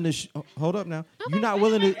not willing to, hold up now. You're not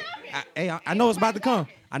willing to, I know it's about to come.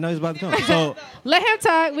 So, Let him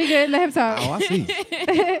talk. We good. Let him talk. oh, I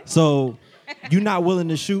see. So, you're not willing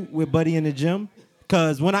to shoot with Buddy in the gym?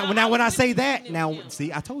 Because when I say that, now,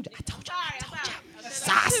 see, I told you.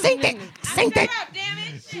 I seen that.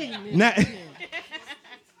 Now,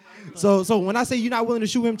 So when I say you're not willing to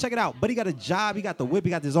shoot him, check it out. But he got a job, he got the whip, he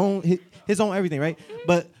got his own everything, right?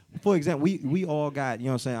 But for example, we all got, you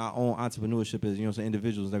know what I'm saying, our own entrepreneurship as, you know what I'm saying,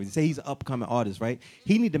 individuals and everything. Say he's an upcoming artist, right?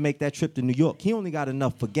 He need to make that trip to New York. He only got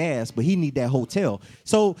enough for gas, but he need that hotel.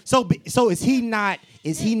 So is he not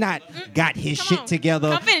got his shit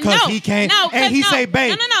together because he can't? And he say,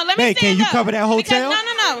 babe, let me babe, can you cover that hotel?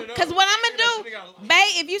 No. Because what I'm gonna do,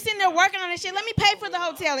 babe, if you sitting there working on this shit, let me pay for the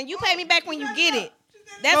hotel and you pay me back when you get it.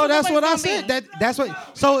 That's what I said. That's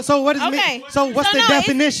what. So what does it mean? So what's the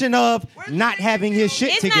definition of not having his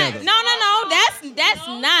shit together? No. That's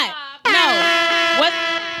not. No. What?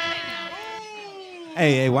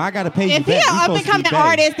 Hey, well, I gotta pay you If he back. an up and coming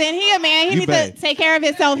artist, then he a man. He You needs babe. to take care of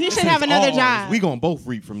himself. He should have another job. We gonna both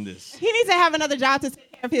reap from this. He needs to have another job to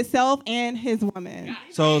take care of himself and his woman.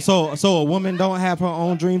 So a woman don't have her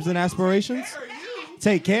own dreams and aspirations?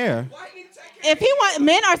 Take care. If he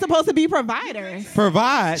men are supposed to be providers.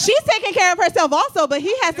 Provide. She's taking care of herself also, but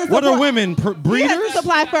he has to support. What are women? He has Breeders? to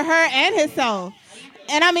supply for her and himself.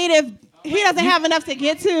 And I mean, if he doesn't have enough to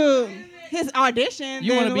get to his audition,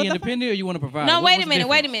 You then want to be what the independent or you want to provide? No, What's wait a the minute.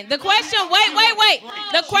 difference? The question, wait.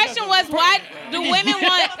 The question was, why do women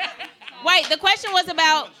want? Wait, the question was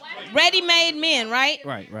about ready-made men, right?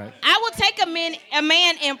 Right. I will take a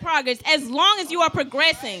man in progress as long as you are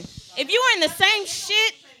progressing. If you are in the same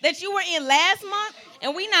shit that you were in last month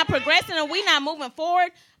and we not progressing and we not moving forward,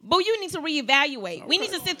 boo, you need to reevaluate. We need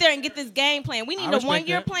to sit there and get this game plan. We need a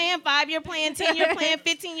 1-year plan, 5-year plan, 10-year plan,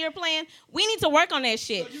 15-year plan. We need to work on that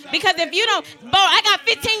shit. Because if you don't, bro, I got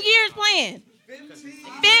 15 years planned.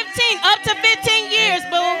 15, up to 15 years,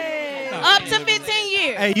 boo. Up to 15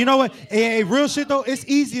 years. Hey, you know what? Hey, real shit though, it's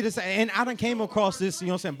easy to say, and I done came across this, you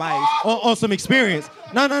know what I'm saying, by on some experience.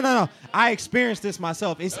 No. I experienced this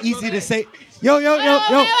myself. It's easy to say, yo.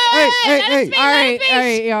 Hey. All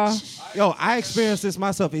right, y'all. Yo, I experienced this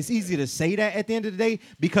myself. It's easy to say that at the end of the day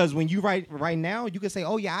because when you right now, you can say,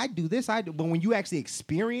 "Oh yeah, I do this, I do." But when you actually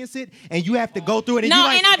experience it and you have to go through it, and No, you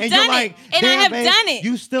like, and I've and done you're it. like, And I "Damn, have babe, done it.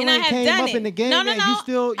 You still And I ain't have came done up it. in the game, No. and you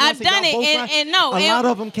still. You know I've what I'm done saying, it, y'all both and no, a lot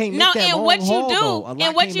of them can't make that and long what you haul, do, though. A lot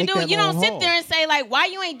and what can't you make do, that you long don't sit haul. there and say like, why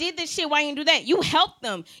you ain't did this shit? Why you ain't do that? You help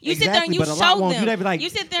them. You sit there and Exactly, you but a lot show won't them. do that. Be like, You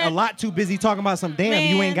sit there. a lot too busy talking about some damn.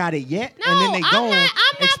 Man. You ain't got it yet, No, and then they go I'm not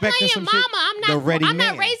expecting playing some mama. shit. I'm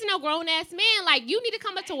not raising no grown ass man. Like you need to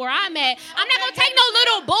come up to where I'm at. I'm not gonna take no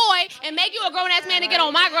little boy and make you a grown ass man to get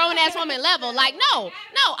on my grown ass woman level. Like no,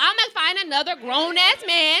 I'm gonna find another grown ass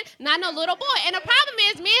man, not no little boy. And the problem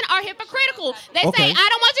is men are hypocritical. They say I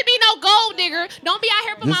don't want you to be no gold digger. Don't be out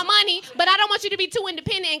here for my money, but I don't want you to be too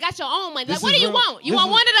independent and got your own money. Like what do you want? You want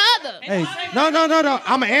one or the other? Hey, no.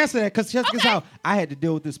 I'm gonna answer that because check this out. I had to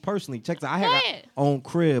deal with this personally. Check this out. I had my own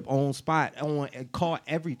crib, own spot, own car,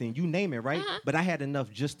 everything. You name it, right? But I had enough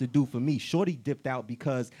just to do for me. Shorty dipped out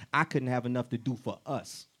because I couldn't have enough to do for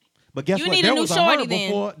us. But guess You what? need a There new was shorty her then.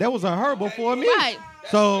 before. There was a her before me. Right.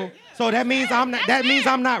 So that means I'm not. That means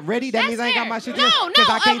I'm not ready. That means I ain't got my shit together. No, Because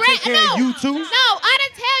I can't take care of you too. No, I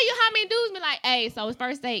didn't tell you how many dudes be like, hey, so it's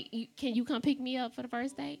first date. Can you come pick me up for the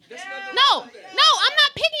first date? No, I'm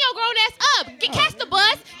not picking your grown ass up. Catch the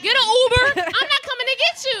bus, get an Uber. I'm not coming to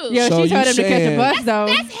get you. Yo, So she told you him to catch a saying- bus though.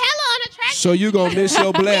 That's hella unattractive. So you gonna miss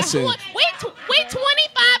your blessing. We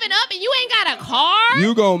 25 and up, and you ain't got a car.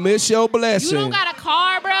 You gonna miss your You blessing. don't got a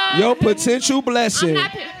car, bro. Your potential blessing. I'm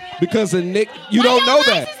not Because of Nick, you Why don't your know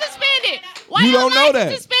license that. Suspended? Why You your don't know license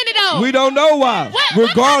that. Suspended though. We don't know why.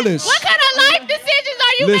 Regardless. What kind of life decisions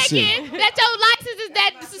are you Listen. making that your license is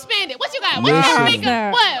that suspended? What you got? What Listen. you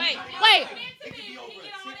got? What? Wait.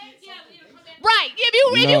 Right. right. If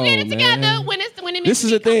you get it together, man. when it This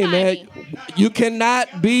is the thing, man. You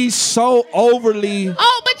cannot be so overly.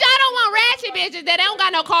 Oh, but y'all don't want ratchet bitches that don't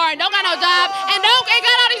got no car and don't got no job and ain't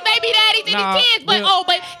got all these baby daddies and these kids. But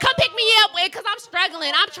come pick me up because I'm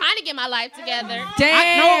struggling. I'm trying to get my life together.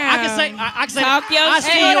 Damn. I can say I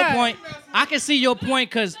see your point. I can see your point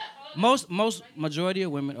because most majority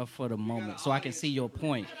of women are for the moment. So I can see your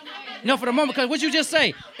point. No, for the moment, because what you just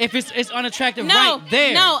say, if it's unattractive right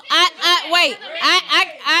there. No, I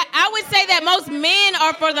would say that most men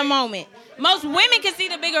are for the moment. Most women can see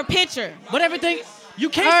the bigger picture. But everything, you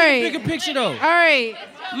can't see the bigger picture though. All right.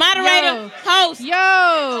 Moderator, host. Yo.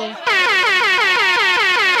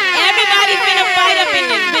 Everybody finna fight up in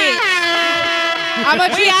this bitch. I'm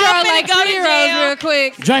gonna treat y'all like 2-year-olds real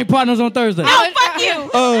quick. Drink partners on Thursday. Oh, fuck you.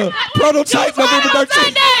 Prototype November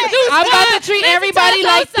 13th. I'm about to treat everybody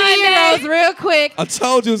like 3-year-olds real quick. I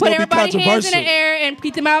told you it's Put gonna be everybody hands in controversial. the air and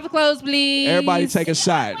keep the mouth closed, please. Everybody take a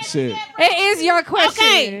shot. Shit. It is your question.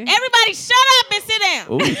 Okay, everybody shut up and sit down.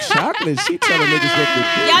 Ooh, chocolate. She telling niggas what to do.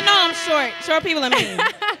 Y'all know I'm short. Short people are mean.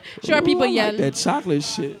 Short people I yell. like that chocolate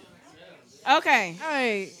shit. Okay. All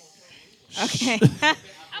right. Okay.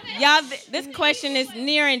 Y'all, this question is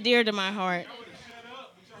near and dear to my heart.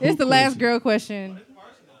 It's the last girl question.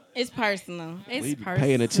 It's personal. We be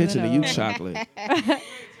paying attention to you, chocolate.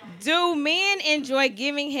 Do men enjoy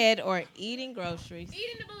giving head or eating groceries?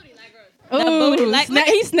 Eating the booty like groceries. The booty, like,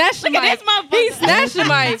 he snatched the look at mic. this motherfucker. He snatched the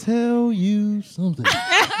mic. Tell you something.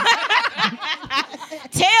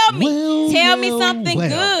 Tell me something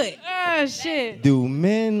well. good. Oh shit. Do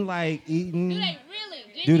men like eating?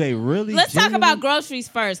 Do they really? Let's talk genuinely? about groceries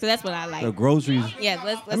first, because that's what I like. The groceries. Yeah,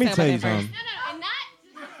 let's Let me talk tell about you that first. something.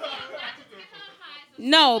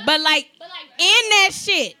 No, but like in that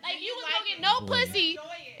shit. Like if you was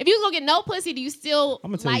gonna get no pussy, do you still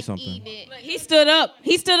I'ma tell you like something. eating it? He stood up.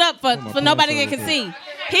 He stood up for nobody that can see.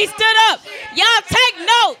 He stood up. Y'all take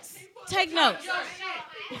notes. Take notes.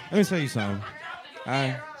 Let me tell you something.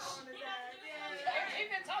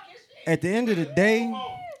 At the end of the day,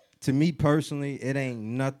 to me personally, it ain't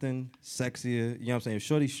nothing sexier. You know what I'm saying? If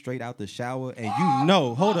Shorty's straight out the shower and you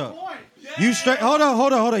know, hold up. You straight, hold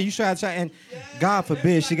on. You straight out the shower and God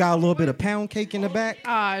forbid she got a little bit of pound cake in the back.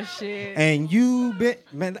 Oh shit. And you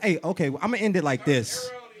man, hey, okay, I'm gonna end it like this.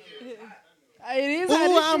 It is. Ooh,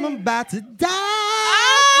 I'm about to die.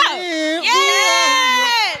 Oh, yeah.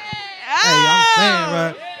 Hey, I'm saying,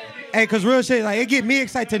 right? Hey, cause real shit, like it get me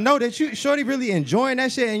excited to know that you Shorty really enjoying that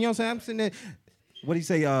shit. And you know what I'm saying? I'm sitting there. What do you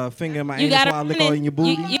say? Finger in my anus while I lick all in your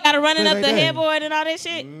booty. You gotta running up like the that. headboard and all that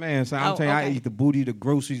shit. Man, so I'm Oh, telling you, I okay. eat the booty, the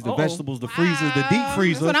groceries, the vegetables, the freezers, the deep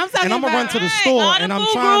freezers, what I'm talking and I'm gonna run about. to the store all the and I'm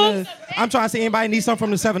food trying to see anybody need something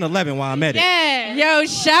from the 7-Eleven while I'm at it. Yeah. Yo,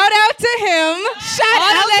 shout out to him. Shout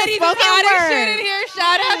All out the to spoken spoken word. shit in here.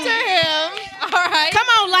 Shout out to him. All right. Come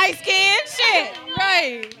on, light skin. Shit.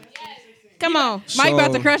 Right. Come on. Mike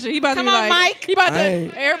about to crush it. He about Come to be on, like, Mike. he about to.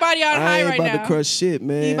 ain't- Everybody on I high ain't right about now. to crush shit,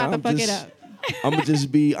 man. He about to fuck it up. I'm gonna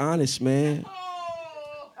just be honest, man.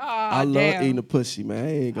 I love damn. eating the pussy, man. I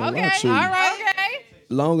ain't gonna Okay. lie to you. All right. Okay.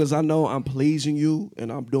 Long as I know I'm pleasing you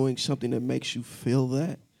and I'm doing something that makes you feel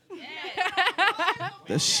that.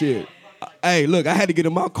 That shit. Hey, look, I had to get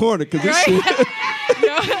in my corner because this shit.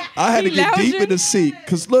 I had to get deep in the seat.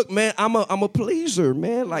 Cause look, man, I'm a pleaser,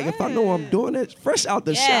 man. Like if I know I'm doing it, fresh out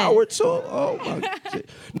the shower too. Oh my shit.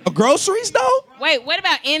 No, groceries though? Wait, what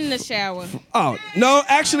about in the shower? Oh no,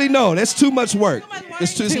 actually no. That's too much work.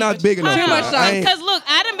 It's not big enough. Too much sauce. Because look,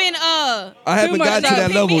 I done been I haven't much got to sauce.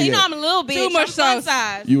 that level you know yet. I'm a little bitch. Too much I'm fun sauce.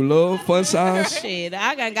 size. You love fun size? Shit,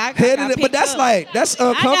 I got Headed it, but picked that's up. like that's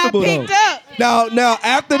uncomfortable though. picked up. Now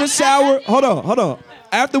after the shower, hold on.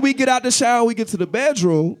 After we get out the shower, we get to the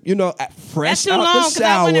bedroom. You know, fresh That's too out long the because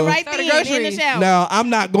I went shower. right So the then in the groceries. shower. Now I'm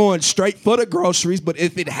not going straight for the groceries, but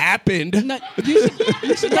if it happened,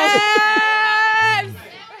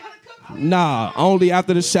 nah, only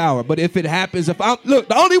after the shower. But if it happens, the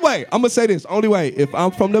only way I'm gonna say this, if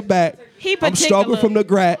I'm from the back, He I'm struggling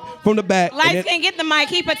particular. from the back, Light and, then- skin, get the mic.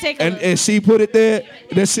 He particular. and she put it there,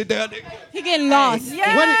 and then sit down. he getting lost.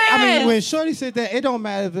 When Shorty said that, it don't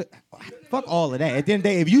matter if it, fuck all of that. At the end of the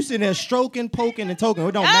day, if you sitting there stroking, poking, and toking,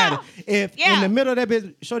 it don't matter. If in the middle of that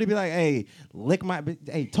bitch, Shorty be like, hey, lick my,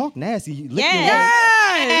 hey, talk nasty, lick your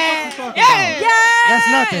Yes. leg. Yes. That's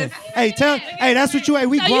nothing. Hey, that's what you,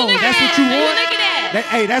 we So you grown. look That's at what you it. want. You look at it.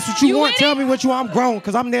 Hey, that's what you want. with Tell it? me what you want. I'm grown,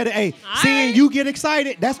 because I'm there to, seeing you get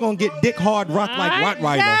excited, that's going to get dick hard rock like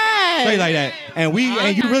Rottweiler. Yes. Straight like that. And you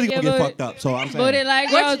really going to get give fucked up. So I'm saying. Booty like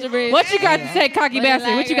groceries. What you got to say, cocky Booty bastard?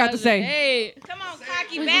 like What you got to groceries. say? Hey. Come on,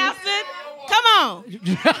 cocky bastard. Come on.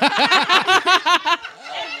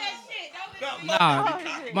 Nah,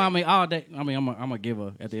 Mommy, all day. I mean, I'm a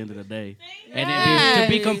giver at the end of the day. And then to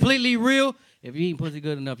be completely real, if you eat pussy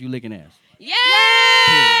good enough, you licking ass. Yes!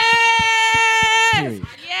 Period. On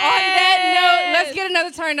that note, let's get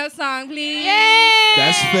another turn up song, please.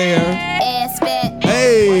 That's fair. Ass fat.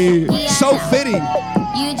 Hey, Yeah, so I know. fitting.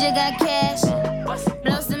 You just got cash.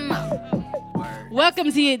 Blow some up.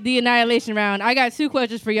 Welcome to the Annihilation Round. I got 2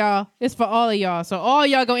 questions for y'all. It's for all of y'all. So all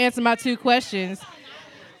y'all gonna answer my 2 questions.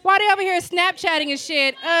 Why they over here Snapchatting and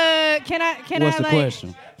shit? What's the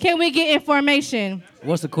question? Can we get information?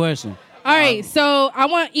 What's the question? All right, so I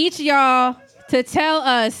want each of y'all to tell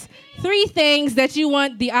us 3 things that you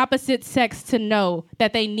want the opposite sex to know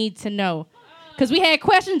that they need to know. Because we had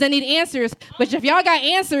questions that need answers, but if y'all got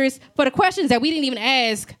answers for the questions that we didn't even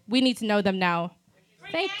ask, we need to know them now.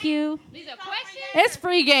 Thank you. These are questions? It's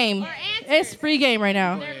free game. It's free game right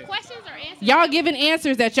now. They're questions or answers? Y'all giving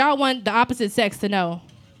answers that y'all want the opposite sex to know.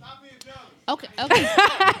 Okay.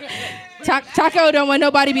 Taco don't want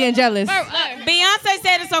nobody being jealous. Beyonce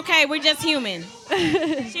said it's okay. We're just human.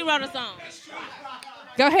 She wrote a song.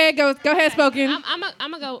 Go ahead, Spoken. I'm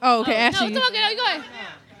gonna go. Oh, okay, Ashley. No, come on, go ahead.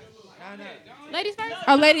 Ladies first?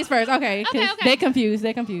 Oh, ladies first. Okay. Okay. They confused.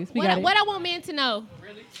 We got it. What I want men to know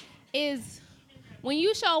is when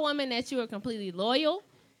you show a woman that you are completely loyal,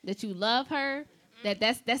 that you love her,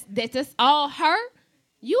 that's all her,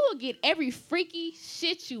 you will get every freaky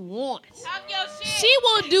shit you want. Talk your shit. She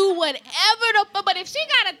will do whatever the fuck. But if she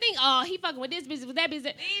gotta think, oh, he fucking with this bitch, with that bitch,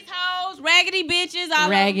 These hoes, raggedy bitches,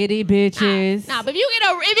 Raggedy bitches. Nah, but if you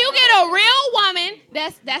get a real woman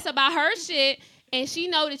that's about her shit and she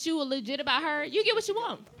know that you are legit about her, you get what you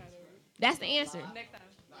want. That's the answer.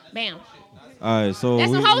 Bam. All right, so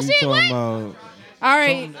That's some whole shit, talking what? about. All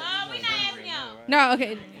right. we not asking y'all. No,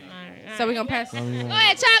 okay. So we're going to pass. Go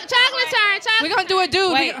ahead, chocolate turn. We're going to do a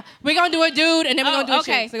dude. Wait. We're going to do a dude, and then we're going to do a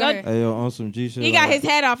okay. chick. So go ahead. Hey, yo, on some G shit. He got his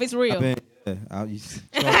hat off. It's real.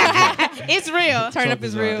 It's real. Turn up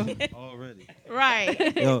is real. Already.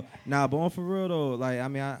 Right. Yo, nah, but on for real though, like I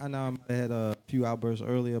mean, I know I had a few outbursts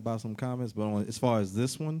earlier about some comments, but as far as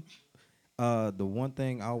this one, the one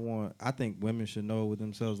thing I think women should know with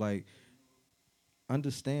themselves, like,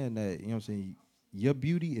 understand that, you know what I'm saying, your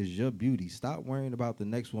beauty is your beauty. Stop worrying about the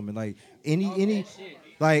next woman. Like any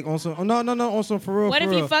like on some on some for real. What for if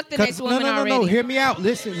real. you fucked the next woman no, already? Hear me out.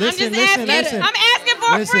 Listen. I'm asking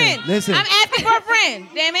for a friend. Listen. I'm asking for a friend.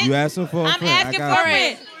 Damn it. You asking for a I'm friend. asking for a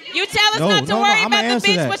friend. You tell us not to No, worry I'ma about the answer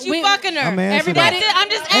bitch, that. but you fucking her. I'ma answer Everybody, that. I'm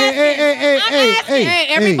just asking. Hey,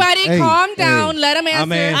 everybody calm down. Let him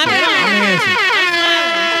answer.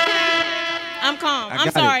 I'm calm. I I'm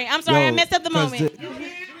got sorry. it. I'm sorry. I Yo, messed up the 'cause moment.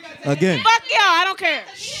 Again. Fuck y'all. I don't care.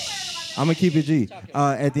 I'm gonna keep it G.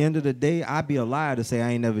 At the end of the day, I'd be a liar to say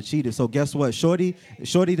I ain't never cheated. So guess what? Shorty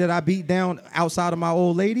that I beat down outside of my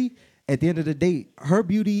old lady, at the end of the day, her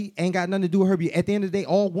beauty ain't got nothing to do with her beauty. At the end of the day,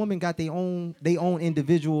 all women got their own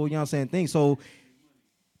individual, you know what I'm saying, thing. So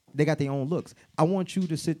they got their own looks. I want you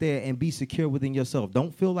to sit there and be secure within yourself.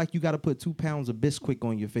 Don't feel like you got to put 2 pounds of Bisquick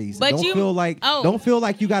on your face. But don't you- feel like oh. don't feel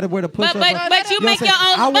like you got to wear the push But know you what make I'm your saying?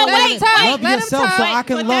 I own. want But women wait, to love yourself so I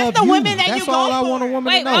can But love that's the you. women that That's you all go I for. want a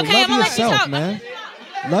woman Wait, to know. okay, Love I'm gonna let you yourself, talk. man.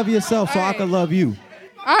 Love yourself so I can love you.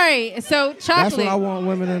 All right, so That's chocolate. what I want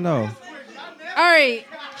women to know. All right,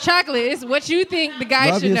 chocolate is what you think the guy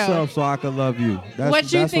Love should know. yourself so I can love you. That's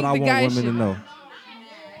What you that's think what I the want guy women to should- know.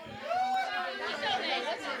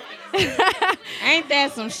 Ain't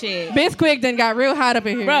that some shit? Bisquick done got real hot up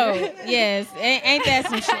in here. Bro, yes. Ain't that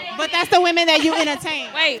some shit? But that's the women that you entertain.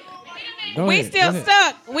 Wait. Go We ahead, still go ahead.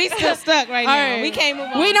 stuck. We still stuck right All now. right. We can't move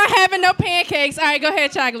on. We not having no pancakes. All right, go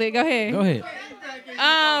ahead, chocolate. Go ahead. Go ahead.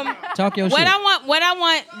 Talk your what shit. I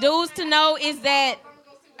want dudes to know is that.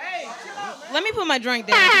 Let me put my drink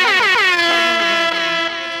down.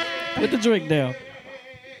 Put the drink down.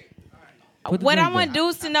 What I want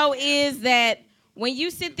dudes to know is that when you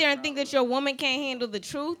sit there and think that your woman can't handle the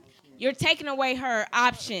truth, you're taking away her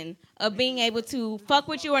option of being able to fuck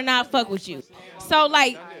with you or not fuck with you. So,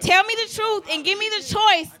 like, tell me the truth and give me the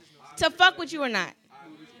choice to fuck with you or not.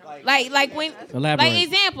 Like when, Elaborate. like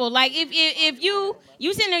example, like if you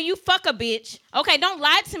sitting there, you fuck a bitch. Okay, don't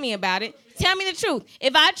lie to me about it. Tell me the truth.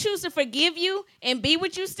 If I choose to forgive you and be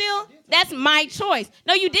with you still, that's my choice.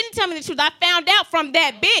 No, you didn't tell me the truth. I found out from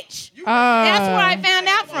that bitch. That's where I found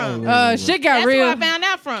out from. Shit got that's real. where I found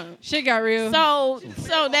out from. Shit got real. So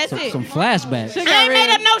that's it. Some flashbacks. Shit I got ain't real.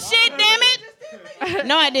 made up no shit, damn it.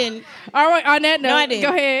 No, I didn't. All right, on that note, No, I didn't. go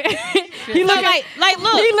ahead. he So, looking, like,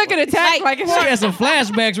 look. he looking attacked like it's She had some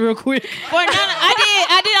flashbacks real quick.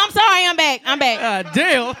 I did. I'm sorry. I'm back.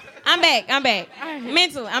 Damn. I'm back.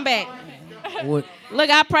 Mentally, I'm back. What? Look,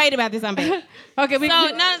 I prayed about this. I'm back. Okay,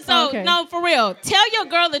 no, for real. Tell your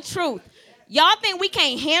girl the truth. Y'all think we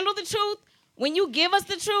can't handle the truth? When you give us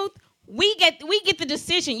the truth, we get the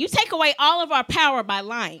decision. You take away all of our power by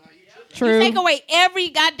lying. True. You take away every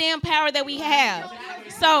goddamn power that we have.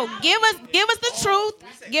 So give us the truth.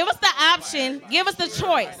 Give us the option. Give us the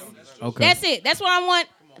choice. Okay. That's it. That's what I want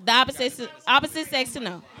the opposite sex to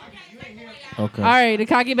know. Okay. All right, the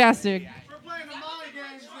cocky bastard.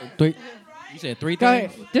 3. You said 3 Go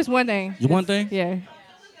things? ahead. Just one thing. Just one thing? Yeah.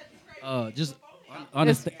 Just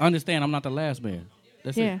understand I'm not the last man.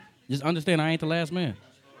 That's Yeah. it. Just understand I ain't the last man.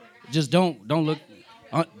 Just don't look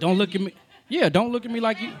at me. Yeah, don't look at me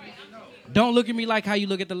like you. Don't look at me like how you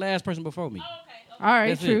look at the last person before me. All right,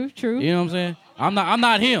 That's true, it. true. You know what I'm saying? I'm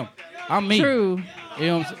not him. I'm me. True. You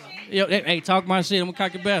know what I'm saying? Yo, hey, talk my shit. I'm a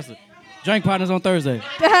cocky bastard. Drink partners on Thursday.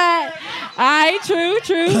 All right, true.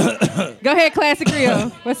 Go ahead, Classic Rio.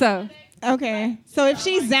 What's up? Okay, so if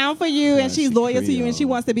she's down for you and she's loyal to you and she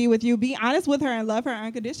wants to be with you, be honest with her and love her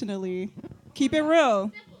unconditionally. Keep it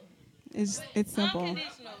real. It's simple.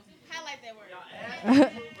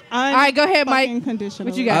 All right, go ahead, Mike.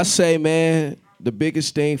 What you got? I say, man, the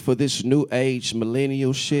biggest thing for this new age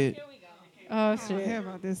millennial shit, Oh shit. I hear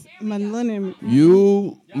about this millennium.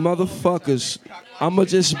 you motherfuckers, I'ma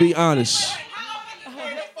just be honest.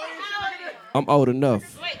 I'm old enough.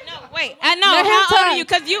 Wait, I know. Let him How old talk. are you?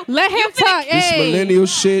 Because you Let him talk. This Hey. millennial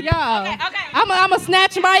shit. Yo, I'm a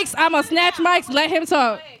snatch mics. Let him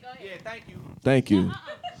talk. Thank you.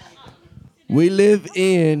 We live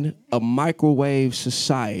in a microwave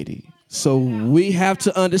society. So we have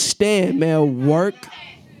to understand, man, work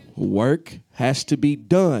has to be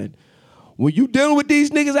done. When you dealing with these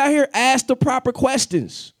niggas out here, ask the proper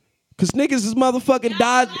questions. Cause niggas is motherfucking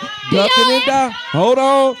ducking and die. Hold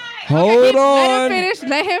on.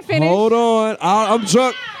 Let him finish. Hold on. I'm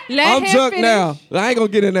drunk. I'm drunk finish. now. I ain't gonna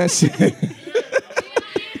get in that shit.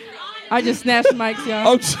 I just snatched mics, y'all.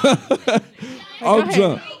 I'm drunk. I'm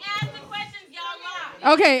drunk.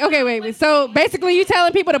 Okay, wait. So basically, you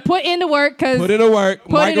telling people to put in the work because Put in the work.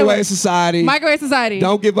 Microwave society. Microwave society.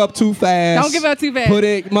 Don't give up too fast. Don't give up too fast. Put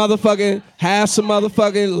it motherfucking, have some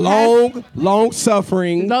motherfucking long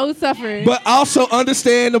suffering. Low suffering. But also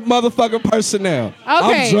understand the motherfucking personnel.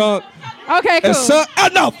 Okay. I'm drunk. Okay, cool.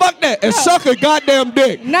 And no, fuck that. And suck a goddamn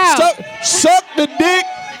dick. No. Suck the dick.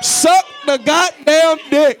 Suck the goddamn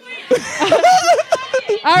dick.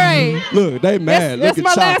 All right. Look, they mad. That's Look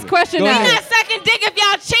my at last chocolate. question Go now. ahead. I'm not sucking dick if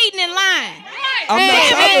y'all cheating and lying. I'm not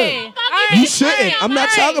talking. You shouldn't. I'm not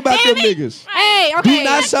talking about them niggas. Hey, okay. Do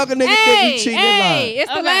not suck a nigga dick. You cheating and lying.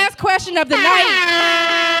 It's the last question of the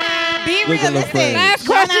night. Be Look at realistic. LaFrance. Last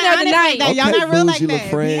question of the night. Y'all not real like bougie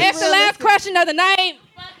that. LaFrance. It's the last question of the night.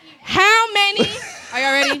 How many? Are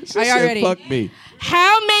y'all ready? She Are y'all said, ready? fuck me.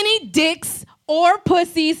 How many dicks or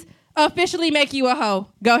pussies officially make you a hoe?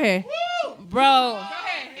 Go ahead. Bro.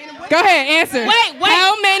 Go ahead, answer. Wait.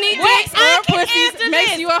 How many dicks I or can pussies answer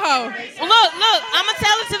makes this. you a hoe? Look, I'm going to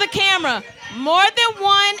tell it to the camera. More than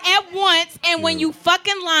one at once, and when you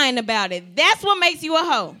fucking lying about it. That's what makes you a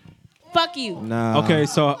hoe. Fuck you. Nah. Okay,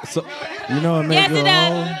 so You know what makes Yes, you it a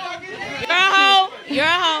does. hoe? You're a hoe. You're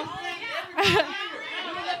a hoe.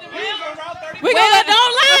 Well,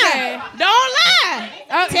 Don't lie. Okay. Don't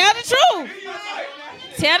lie. Tell the truth.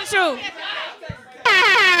 Tell the truth. Go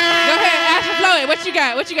ahead, Ashley Floyd. What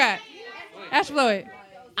you got? Ashley Floyd.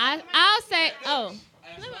 I'll say, oh.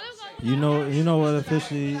 You know what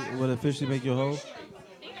officially make you a hoe?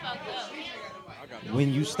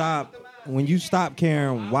 When you stop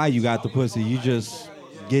caring why you got the pussy, you just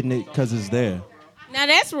getting it because it's there. Now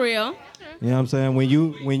that's real. You know what I'm saying?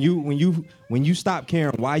 When you stop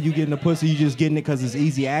caring why you getting the pussy, you just getting it because it's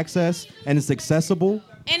easy access and it's accessible.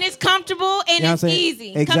 And it's comfortable and You know what it's I'm saying?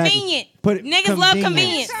 easy. Exactly. Convenient. Niggas love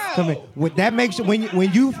convenience. What that makes when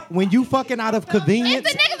you fucking out of convenience,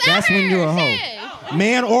 that's when you're a hoe.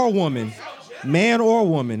 Man or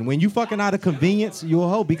woman. When you fucking out of convenience, you're a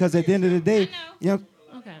hoe because at the end of the day, you know.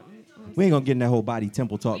 We ain't gonna get in that whole body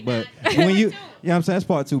temple talk, but when you know what I'm saying, that's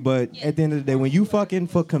part 2. But at the end of the day, when you fucking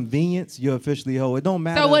for convenience, you're officially a hoe. It don't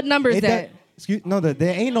matter. So what number is that? There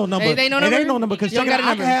ain't no number. There ain't no number? It ain't no number because You don't got a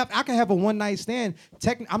number. I can have a one night stand.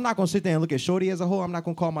 I'm not gonna sit there and look at Shorty as a hoe. I'm not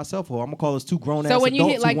gonna call myself a hoe. I'm gonna call us 2 grown ass So adults. when you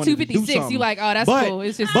hit like who wanted to do 256, you something. like, oh, that's but, cool.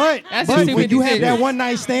 It's just but that's but just when you have 256. that one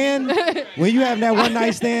night stand, out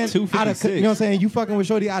of, 256. you know what I'm saying, you fucking with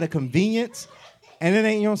Shorty out of convenience, and it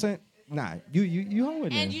ain't, you know what I'm saying. Nah, you hoeing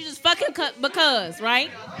And there. you just fucking because, right?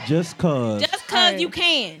 Just cause. Just cause you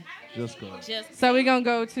can. Just cause. So we're gonna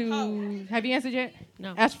go to. Have you answered yet?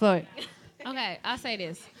 No. Ashley Floyd. Okay, I'll say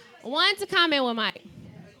this. One, to comment with Mike.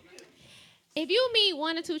 if you meet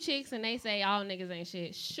 1 or 2 chicks and they say all niggas ain't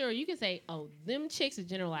shit, sure, you can say, oh, them chicks are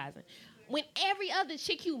generalizing. When every other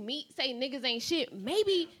chick you meet say niggas ain't shit,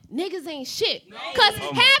 maybe niggas ain't shit. Cause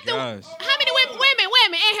half the, how many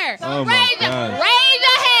women in here? Raise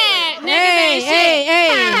your hand. Niggas ain't shit.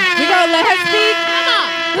 Hey. We gonna let her speak. Come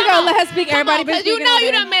on. We gonna let her speak. Everybody been Because you speaking know over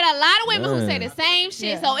you there. done met a lot of women who say the same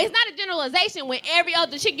shit. So it's not a generalization when every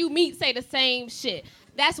other chick you meet say the same shit.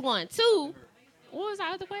 That's 1. 2, what was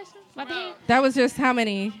our other question? That was just how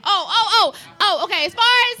many? Oh, okay. As far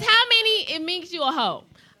as how many it makes you a hoe.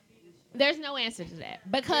 There's no answer to that.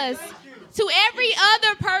 Because to every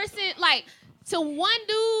other person, like to 1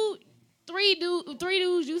 dude, 3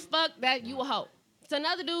 dudes you fuck, that you a hoe. To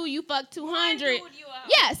another dude you fuck 200.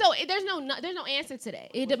 Yeah, so there's no answer to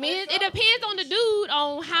that. It depends on the dude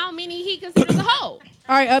on how many he considers a hoe.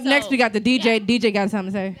 All right, up next we got the DJ. DJ got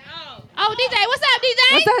something to say. Oh, DJ, what's up,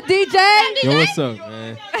 DJ? What's up, DJ? Yo, what's up,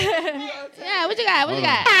 man? Yeah, what you got?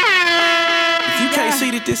 If you can't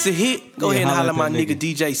see that this a hit, go ahead and holler at my nigga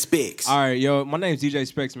DJ Specs. All right, yo, my name's DJ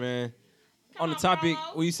Specs, man. On the topic,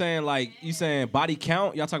 what you saying? Like, you saying body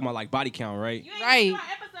count? Y'all talking about like body count, right? Right.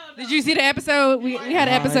 Did you see the episode? We had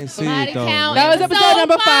an episode. Body count. That was episode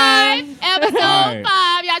number 5. Episode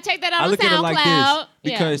 5. Y'all check that out I on look at it like SoundCloud.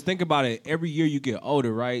 this because think about it. Every year you get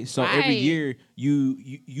older, right? So every year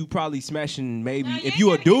you probably smashing maybe if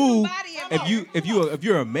you a dude, if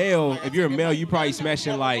you're a male, you probably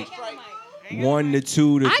smashing like 1 to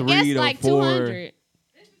 2 to 3 I guess to like 4. 200.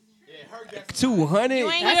 200? You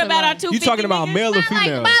ain't hear about our 250 You talking about male or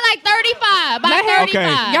female? By like 35. By 35. Okay,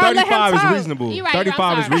 Y'all let him 35 is talk. reasonable. You right,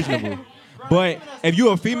 35 is reasonable. But if you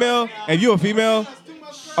a female,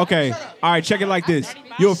 okay, all right, check it like this.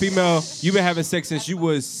 You a female, you've been having sex since you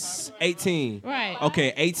was 18. Right.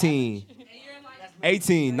 Okay, 18,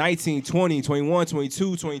 19, 20, 21,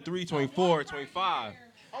 22, 23, 24, 25.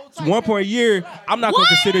 It's 1 per year. I'm not going to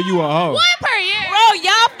consider you a hoe. 1 per year. Bro,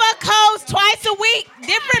 y'all fuck hoes twice a week.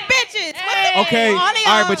 Different bitches. Okay, all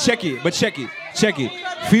right, but check it.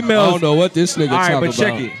 Females. I don't know what this nigga talking about.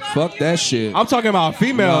 Check it. Fuck that shit. I'm talking about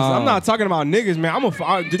females. Nah. I'm not talking about niggas, man. Don't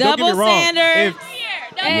get me wrong. standards.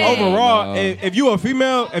 Overall, if you a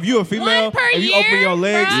female, if you open your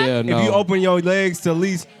legs, bruh? if you open your legs to at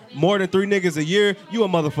least more than 3 niggas a year, you a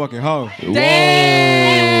motherfucking hoe.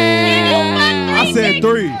 I said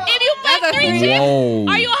 3. If you fuck 3 chicks,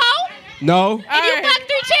 are you a hoe? No. If you fuck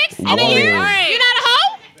 3 chicks in a won't. year, All you're not a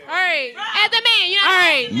hoe? All right. As a man, you're not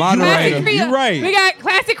a hoe? Moderator. You right. We got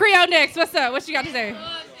Classic Creole next. What's up? What you got to say?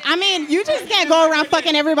 I mean, you just can't go around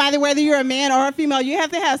fucking everybody, whether you're a man or a female. You have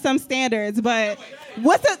to have some standards. But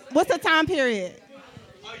what's the time period?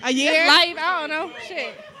 A year? Life? I don't know.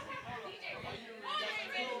 Shit.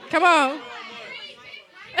 Come on.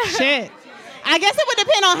 Shit. I guess it would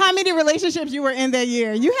depend on how many relationships you were in that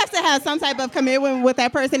year. You have to have some type of commitment with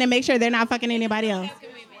that person and make sure they're not fucking anybody else.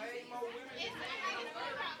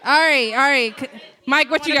 All right.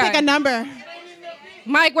 Mike, what you got? Pick a number.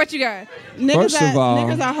 Mike, what you got? First of all,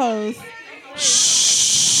 niggas are hoes.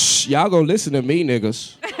 Shh, y'all gonna listen to me,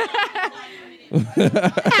 niggas. Me,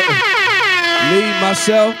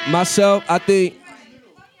 myself, I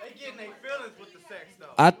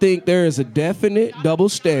think there is a definite double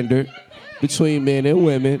standard between men and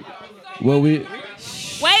women. When we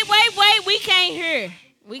Wait. We can't hear.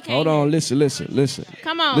 hold on, listen.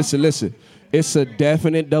 Come on. Listen. It's a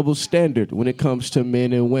definite double standard when it comes to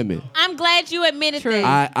men and women. I'm glad you admitted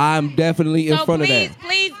that. I'm definitely in front of that.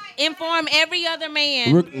 Please inform every other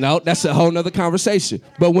man. No, that's a whole nother conversation.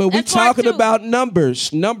 But when we're talking about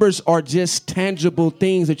numbers are just tangible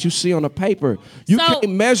things that you see on a paper. You can't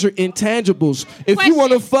measure intangibles. If you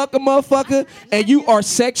want to fuck a motherfucker and you are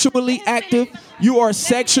sexually active, you are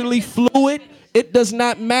sexually fluid, it does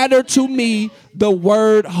not matter to me the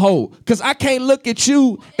word hoe. Because I can't look at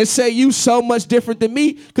you and say you so much different than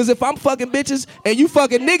me. Because if I'm fucking bitches and you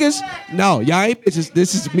fucking niggas, no, y'all ain't bitches.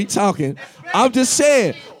 This is me talking. I'm just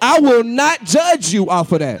saying, I will not judge you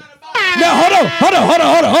off of that. Now, hold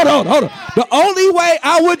on. The only way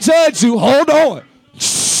I would judge you, hold on.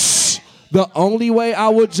 Shh. The only way I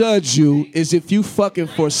would judge you is if you fucking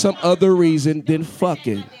for some other reason than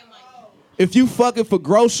fucking. If you fucking for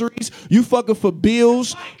groceries, you fucking for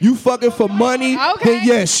bills, you fucking for money, then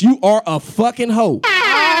yes, you are a fucking hoe. Okay.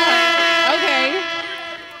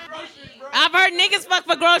 I've heard niggas fuck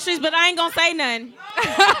for groceries, but I ain't gonna say nothing.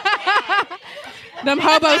 Them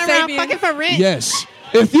hobo sapiens. Fucking for rent. Yes.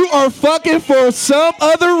 If you are fucking for some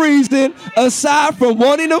other reason aside from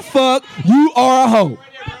wanting to fuck, you are a hoe.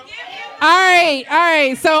 All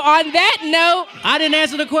right. So on that note, I didn't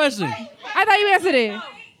answer the question. I thought you answered it.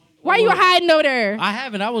 Why you hiding over there? I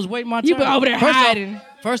haven't. I was waiting my turn. You been over there hiding.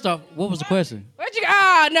 First off, what was the question? Where'd you?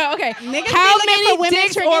 Oh no. Okay. Niggas How be looking for many women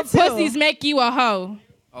dicks or triggers, too. pussies make you a hoe?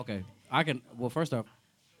 Okay, I can. Well, first off,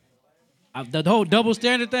 the whole double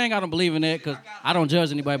standard thing, I don't believe in that because I don't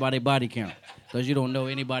judge anybody by their body count because you don't know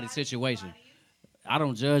anybody's situation. I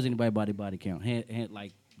don't judge anybody by their body count.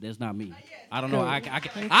 Like that's not me. I don't know. I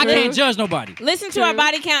can't judge nobody. Listen to our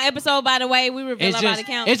body count episode, by the way. We reveal our body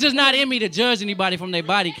count. It's just not in me to judge anybody from their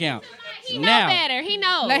body count. He know better. He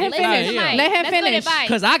knows. Let him finish. Let him finish.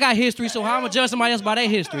 Because I got history, so how am I judge somebody else by their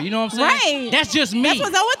history? You know what I'm saying? Right. That's just me. That's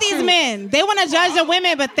what's up with these men. They want to judge the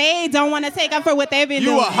women, but they don't want to take up for what they've been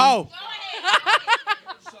doing. You a hoe.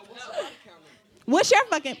 What's your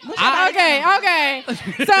body Okay. count?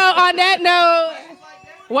 So on that note,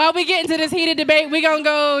 while we get into this heated debate, we're going to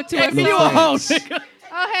go to a song. You a hoe, nigga.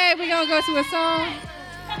 Oh, hey, we're going to go to a song.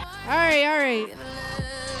 All right.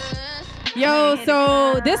 Yo,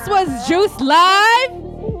 so this was Juice Live.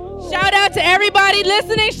 Shout out to everybody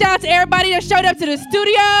listening. Shout out to everybody that showed up to the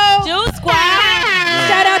studio. Juice Squad.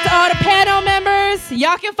 Shout out to all the panel members.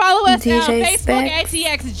 Y'all can follow us DJ on Facebook, Specs.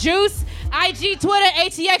 ATX Juice. IG, Twitter,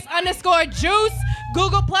 ATX_Juice.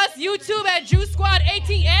 Google Plus, YouTube at Juice Squad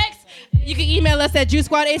ATX. You can email us at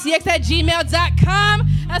juicesquadatx@gmail.com.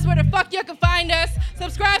 That's where the fuck you can find us.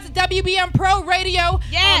 Subscribe to WBM Pro Radio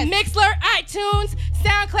on Mixler, iTunes,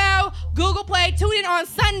 SoundCloud, Google Play. Tune in on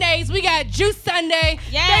Sundays. We got Juice Sunday.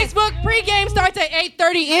 Yes. Facebook pregame starts at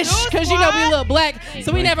 8:30-ish because you know we a little black,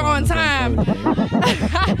 so we never on time.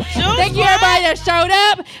 Thank you everybody that showed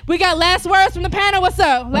up. We got last words from the panel. What's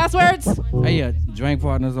up? Last words? Hey, yeah, Drink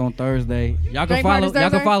Partners on Thursday. Y'all can Drink follow. Partners Y'all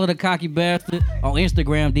can Thursday? follow the Cocky Bastard on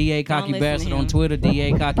Instagram, DA Cocky Bastard on Twitter,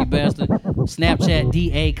 DA Cocky Bastard, Snapchat,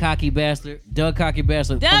 DA Cocky Bastard, Doug Cocky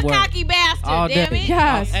Bastard. Doug from work. Cocky Bastard, All damn day. it.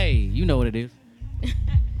 Yes. Hey, you know what it is.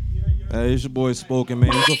 Hey, it's your boy Spoken,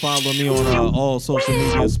 man. You can follow me on all social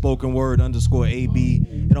media, spokenword_AB.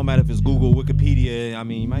 It don't matter if it's Google, Wikipedia. I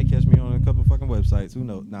mean, you might catch me on a couple fucking websites. Who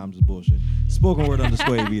knows? Nah, I'm just bullshit.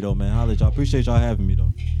 Spokenword_AB, though, man. Holla at y'all. Appreciate y'all having me,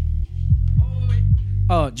 though.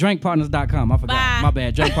 Drinkpartners.com. I forgot. Bye. My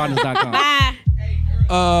bad. Drinkpartners.com. Bye.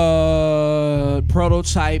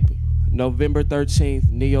 Prototype, November 13th,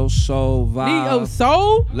 Neo Soul Vibe. Neo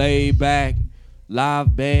Soul? Laid back,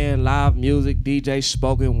 live band, live music, DJ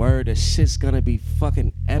Spoken Word. That shit's gonna be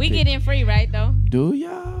fucking epic. We get in free, right, though? Do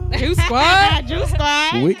y'all? Juice Squad? Juice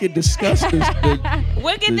Squad. We can discuss this.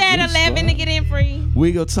 We'll get that at 11 to get in free.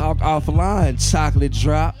 We gonna talk offline. Chocolate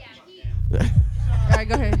drop. All right,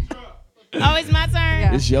 go ahead. Oh, it's my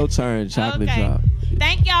turn? It's your turn, chocolate Okay. drop.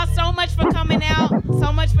 Thank y'all so much for coming out.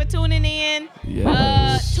 So much for tuning in.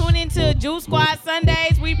 Yes. Tune into Juice Squad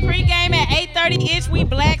Sundays. We pregame at 8:30-ish. We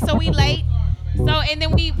black, so we late. So and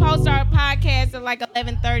then we post our podcast at like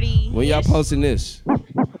 11:30. When y'all posting this?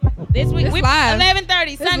 This week It's we live.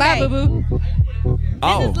 11:30 This Sunday. live, boo-boo.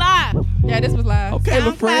 Oh. This is live. Yeah, this was live. Okay,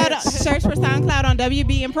 SoundCloud, LaFrance. search for SoundCloud on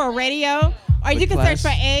WBM Pro Radio. Or you can search for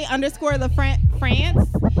A_LaFrance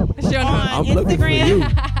on I'm looking for Instagram. you.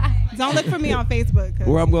 Don't look for me on Facebook. 'cause-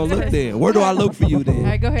 Where I'm gonna look then? Where do I look for you then? All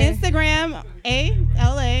right, go ahead. Instagram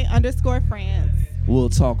ALA_France. We'll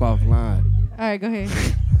talk offline. All right, go ahead.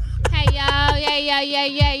 Hey y'all,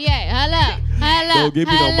 yeah. Hello. Don't give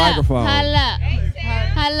me no microphone. Hello.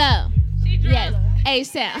 Yes,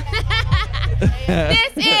 ASAP.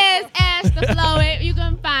 This is Ashton Floyd. You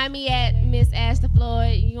can find me at Miss Ashton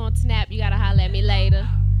Floyd. You on Snap? You gotta holler at me later.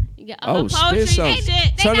 You got, Oh, spit poetry. something.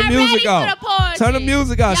 They Turn the not music ready off. for the poetry. Turn the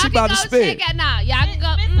music off. She Y'all about can to go spit. check out now. Y'all can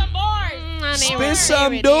go. Spit some bars. Spit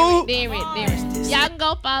some, dude. Y'all can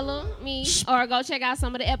go follow me or go check out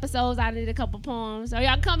some of the episodes. I did a couple poems. Or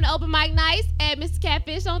y'all can come to Open Mic Nights at Mr.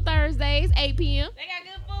 Catfish on Thursdays, 8 p.m. They got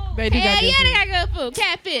good food. They do got Hell good yeah, food. they got good food.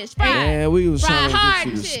 Catfish, fried. Man, we was trying Fried to hard get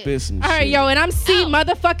you to and shit. spit some All right, shit. yo, and I'm C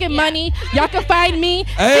motherfucking Money. Y'all can find me.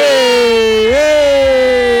 Hey,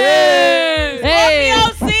 hey, Hey.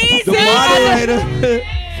 Scorpio season. the moderator,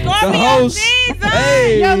 the host.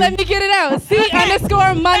 Hey, Yo, let me get it out.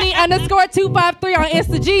 C_money_253 on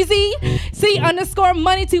InstaGeezy.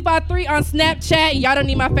 C_money253 on Snapchat. Y'all don't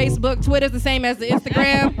need my Facebook. Twitter's the same as the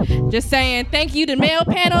Instagram. Just saying. Thank you to Male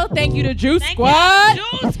Panel. Thank you to Juice Squad.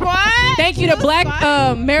 Juice Squad. Thank you to Black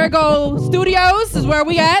Marigold Studios. Is where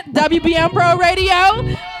we at. WBM Pro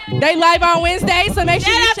Radio. They live on Wednesday, so make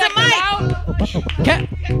sure you check them out.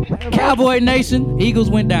 Cowboy Nation, Eagles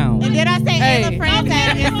went down. And did I say Hey. ALA_France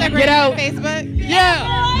at Instagram Get out. and Facebook?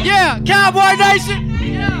 Yeah, Cowboy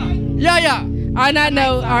Nation. Yeah. On that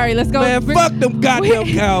note, all right, let's go. man, fuck them goddamn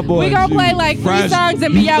Cowboys. We gonna play you like 3 fried- songs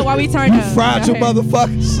and be out while we turn up. Fried Go you ahead.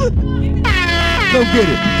 motherfuckers. Come get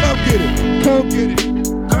it. Come get it. Come get it.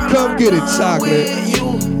 Come get it, chocolate.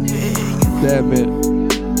 Damn it.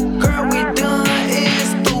 Girl, we done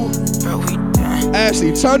is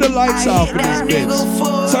Ashley, turn the lights off in this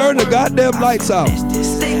bitch. Turn the goddamn lights off.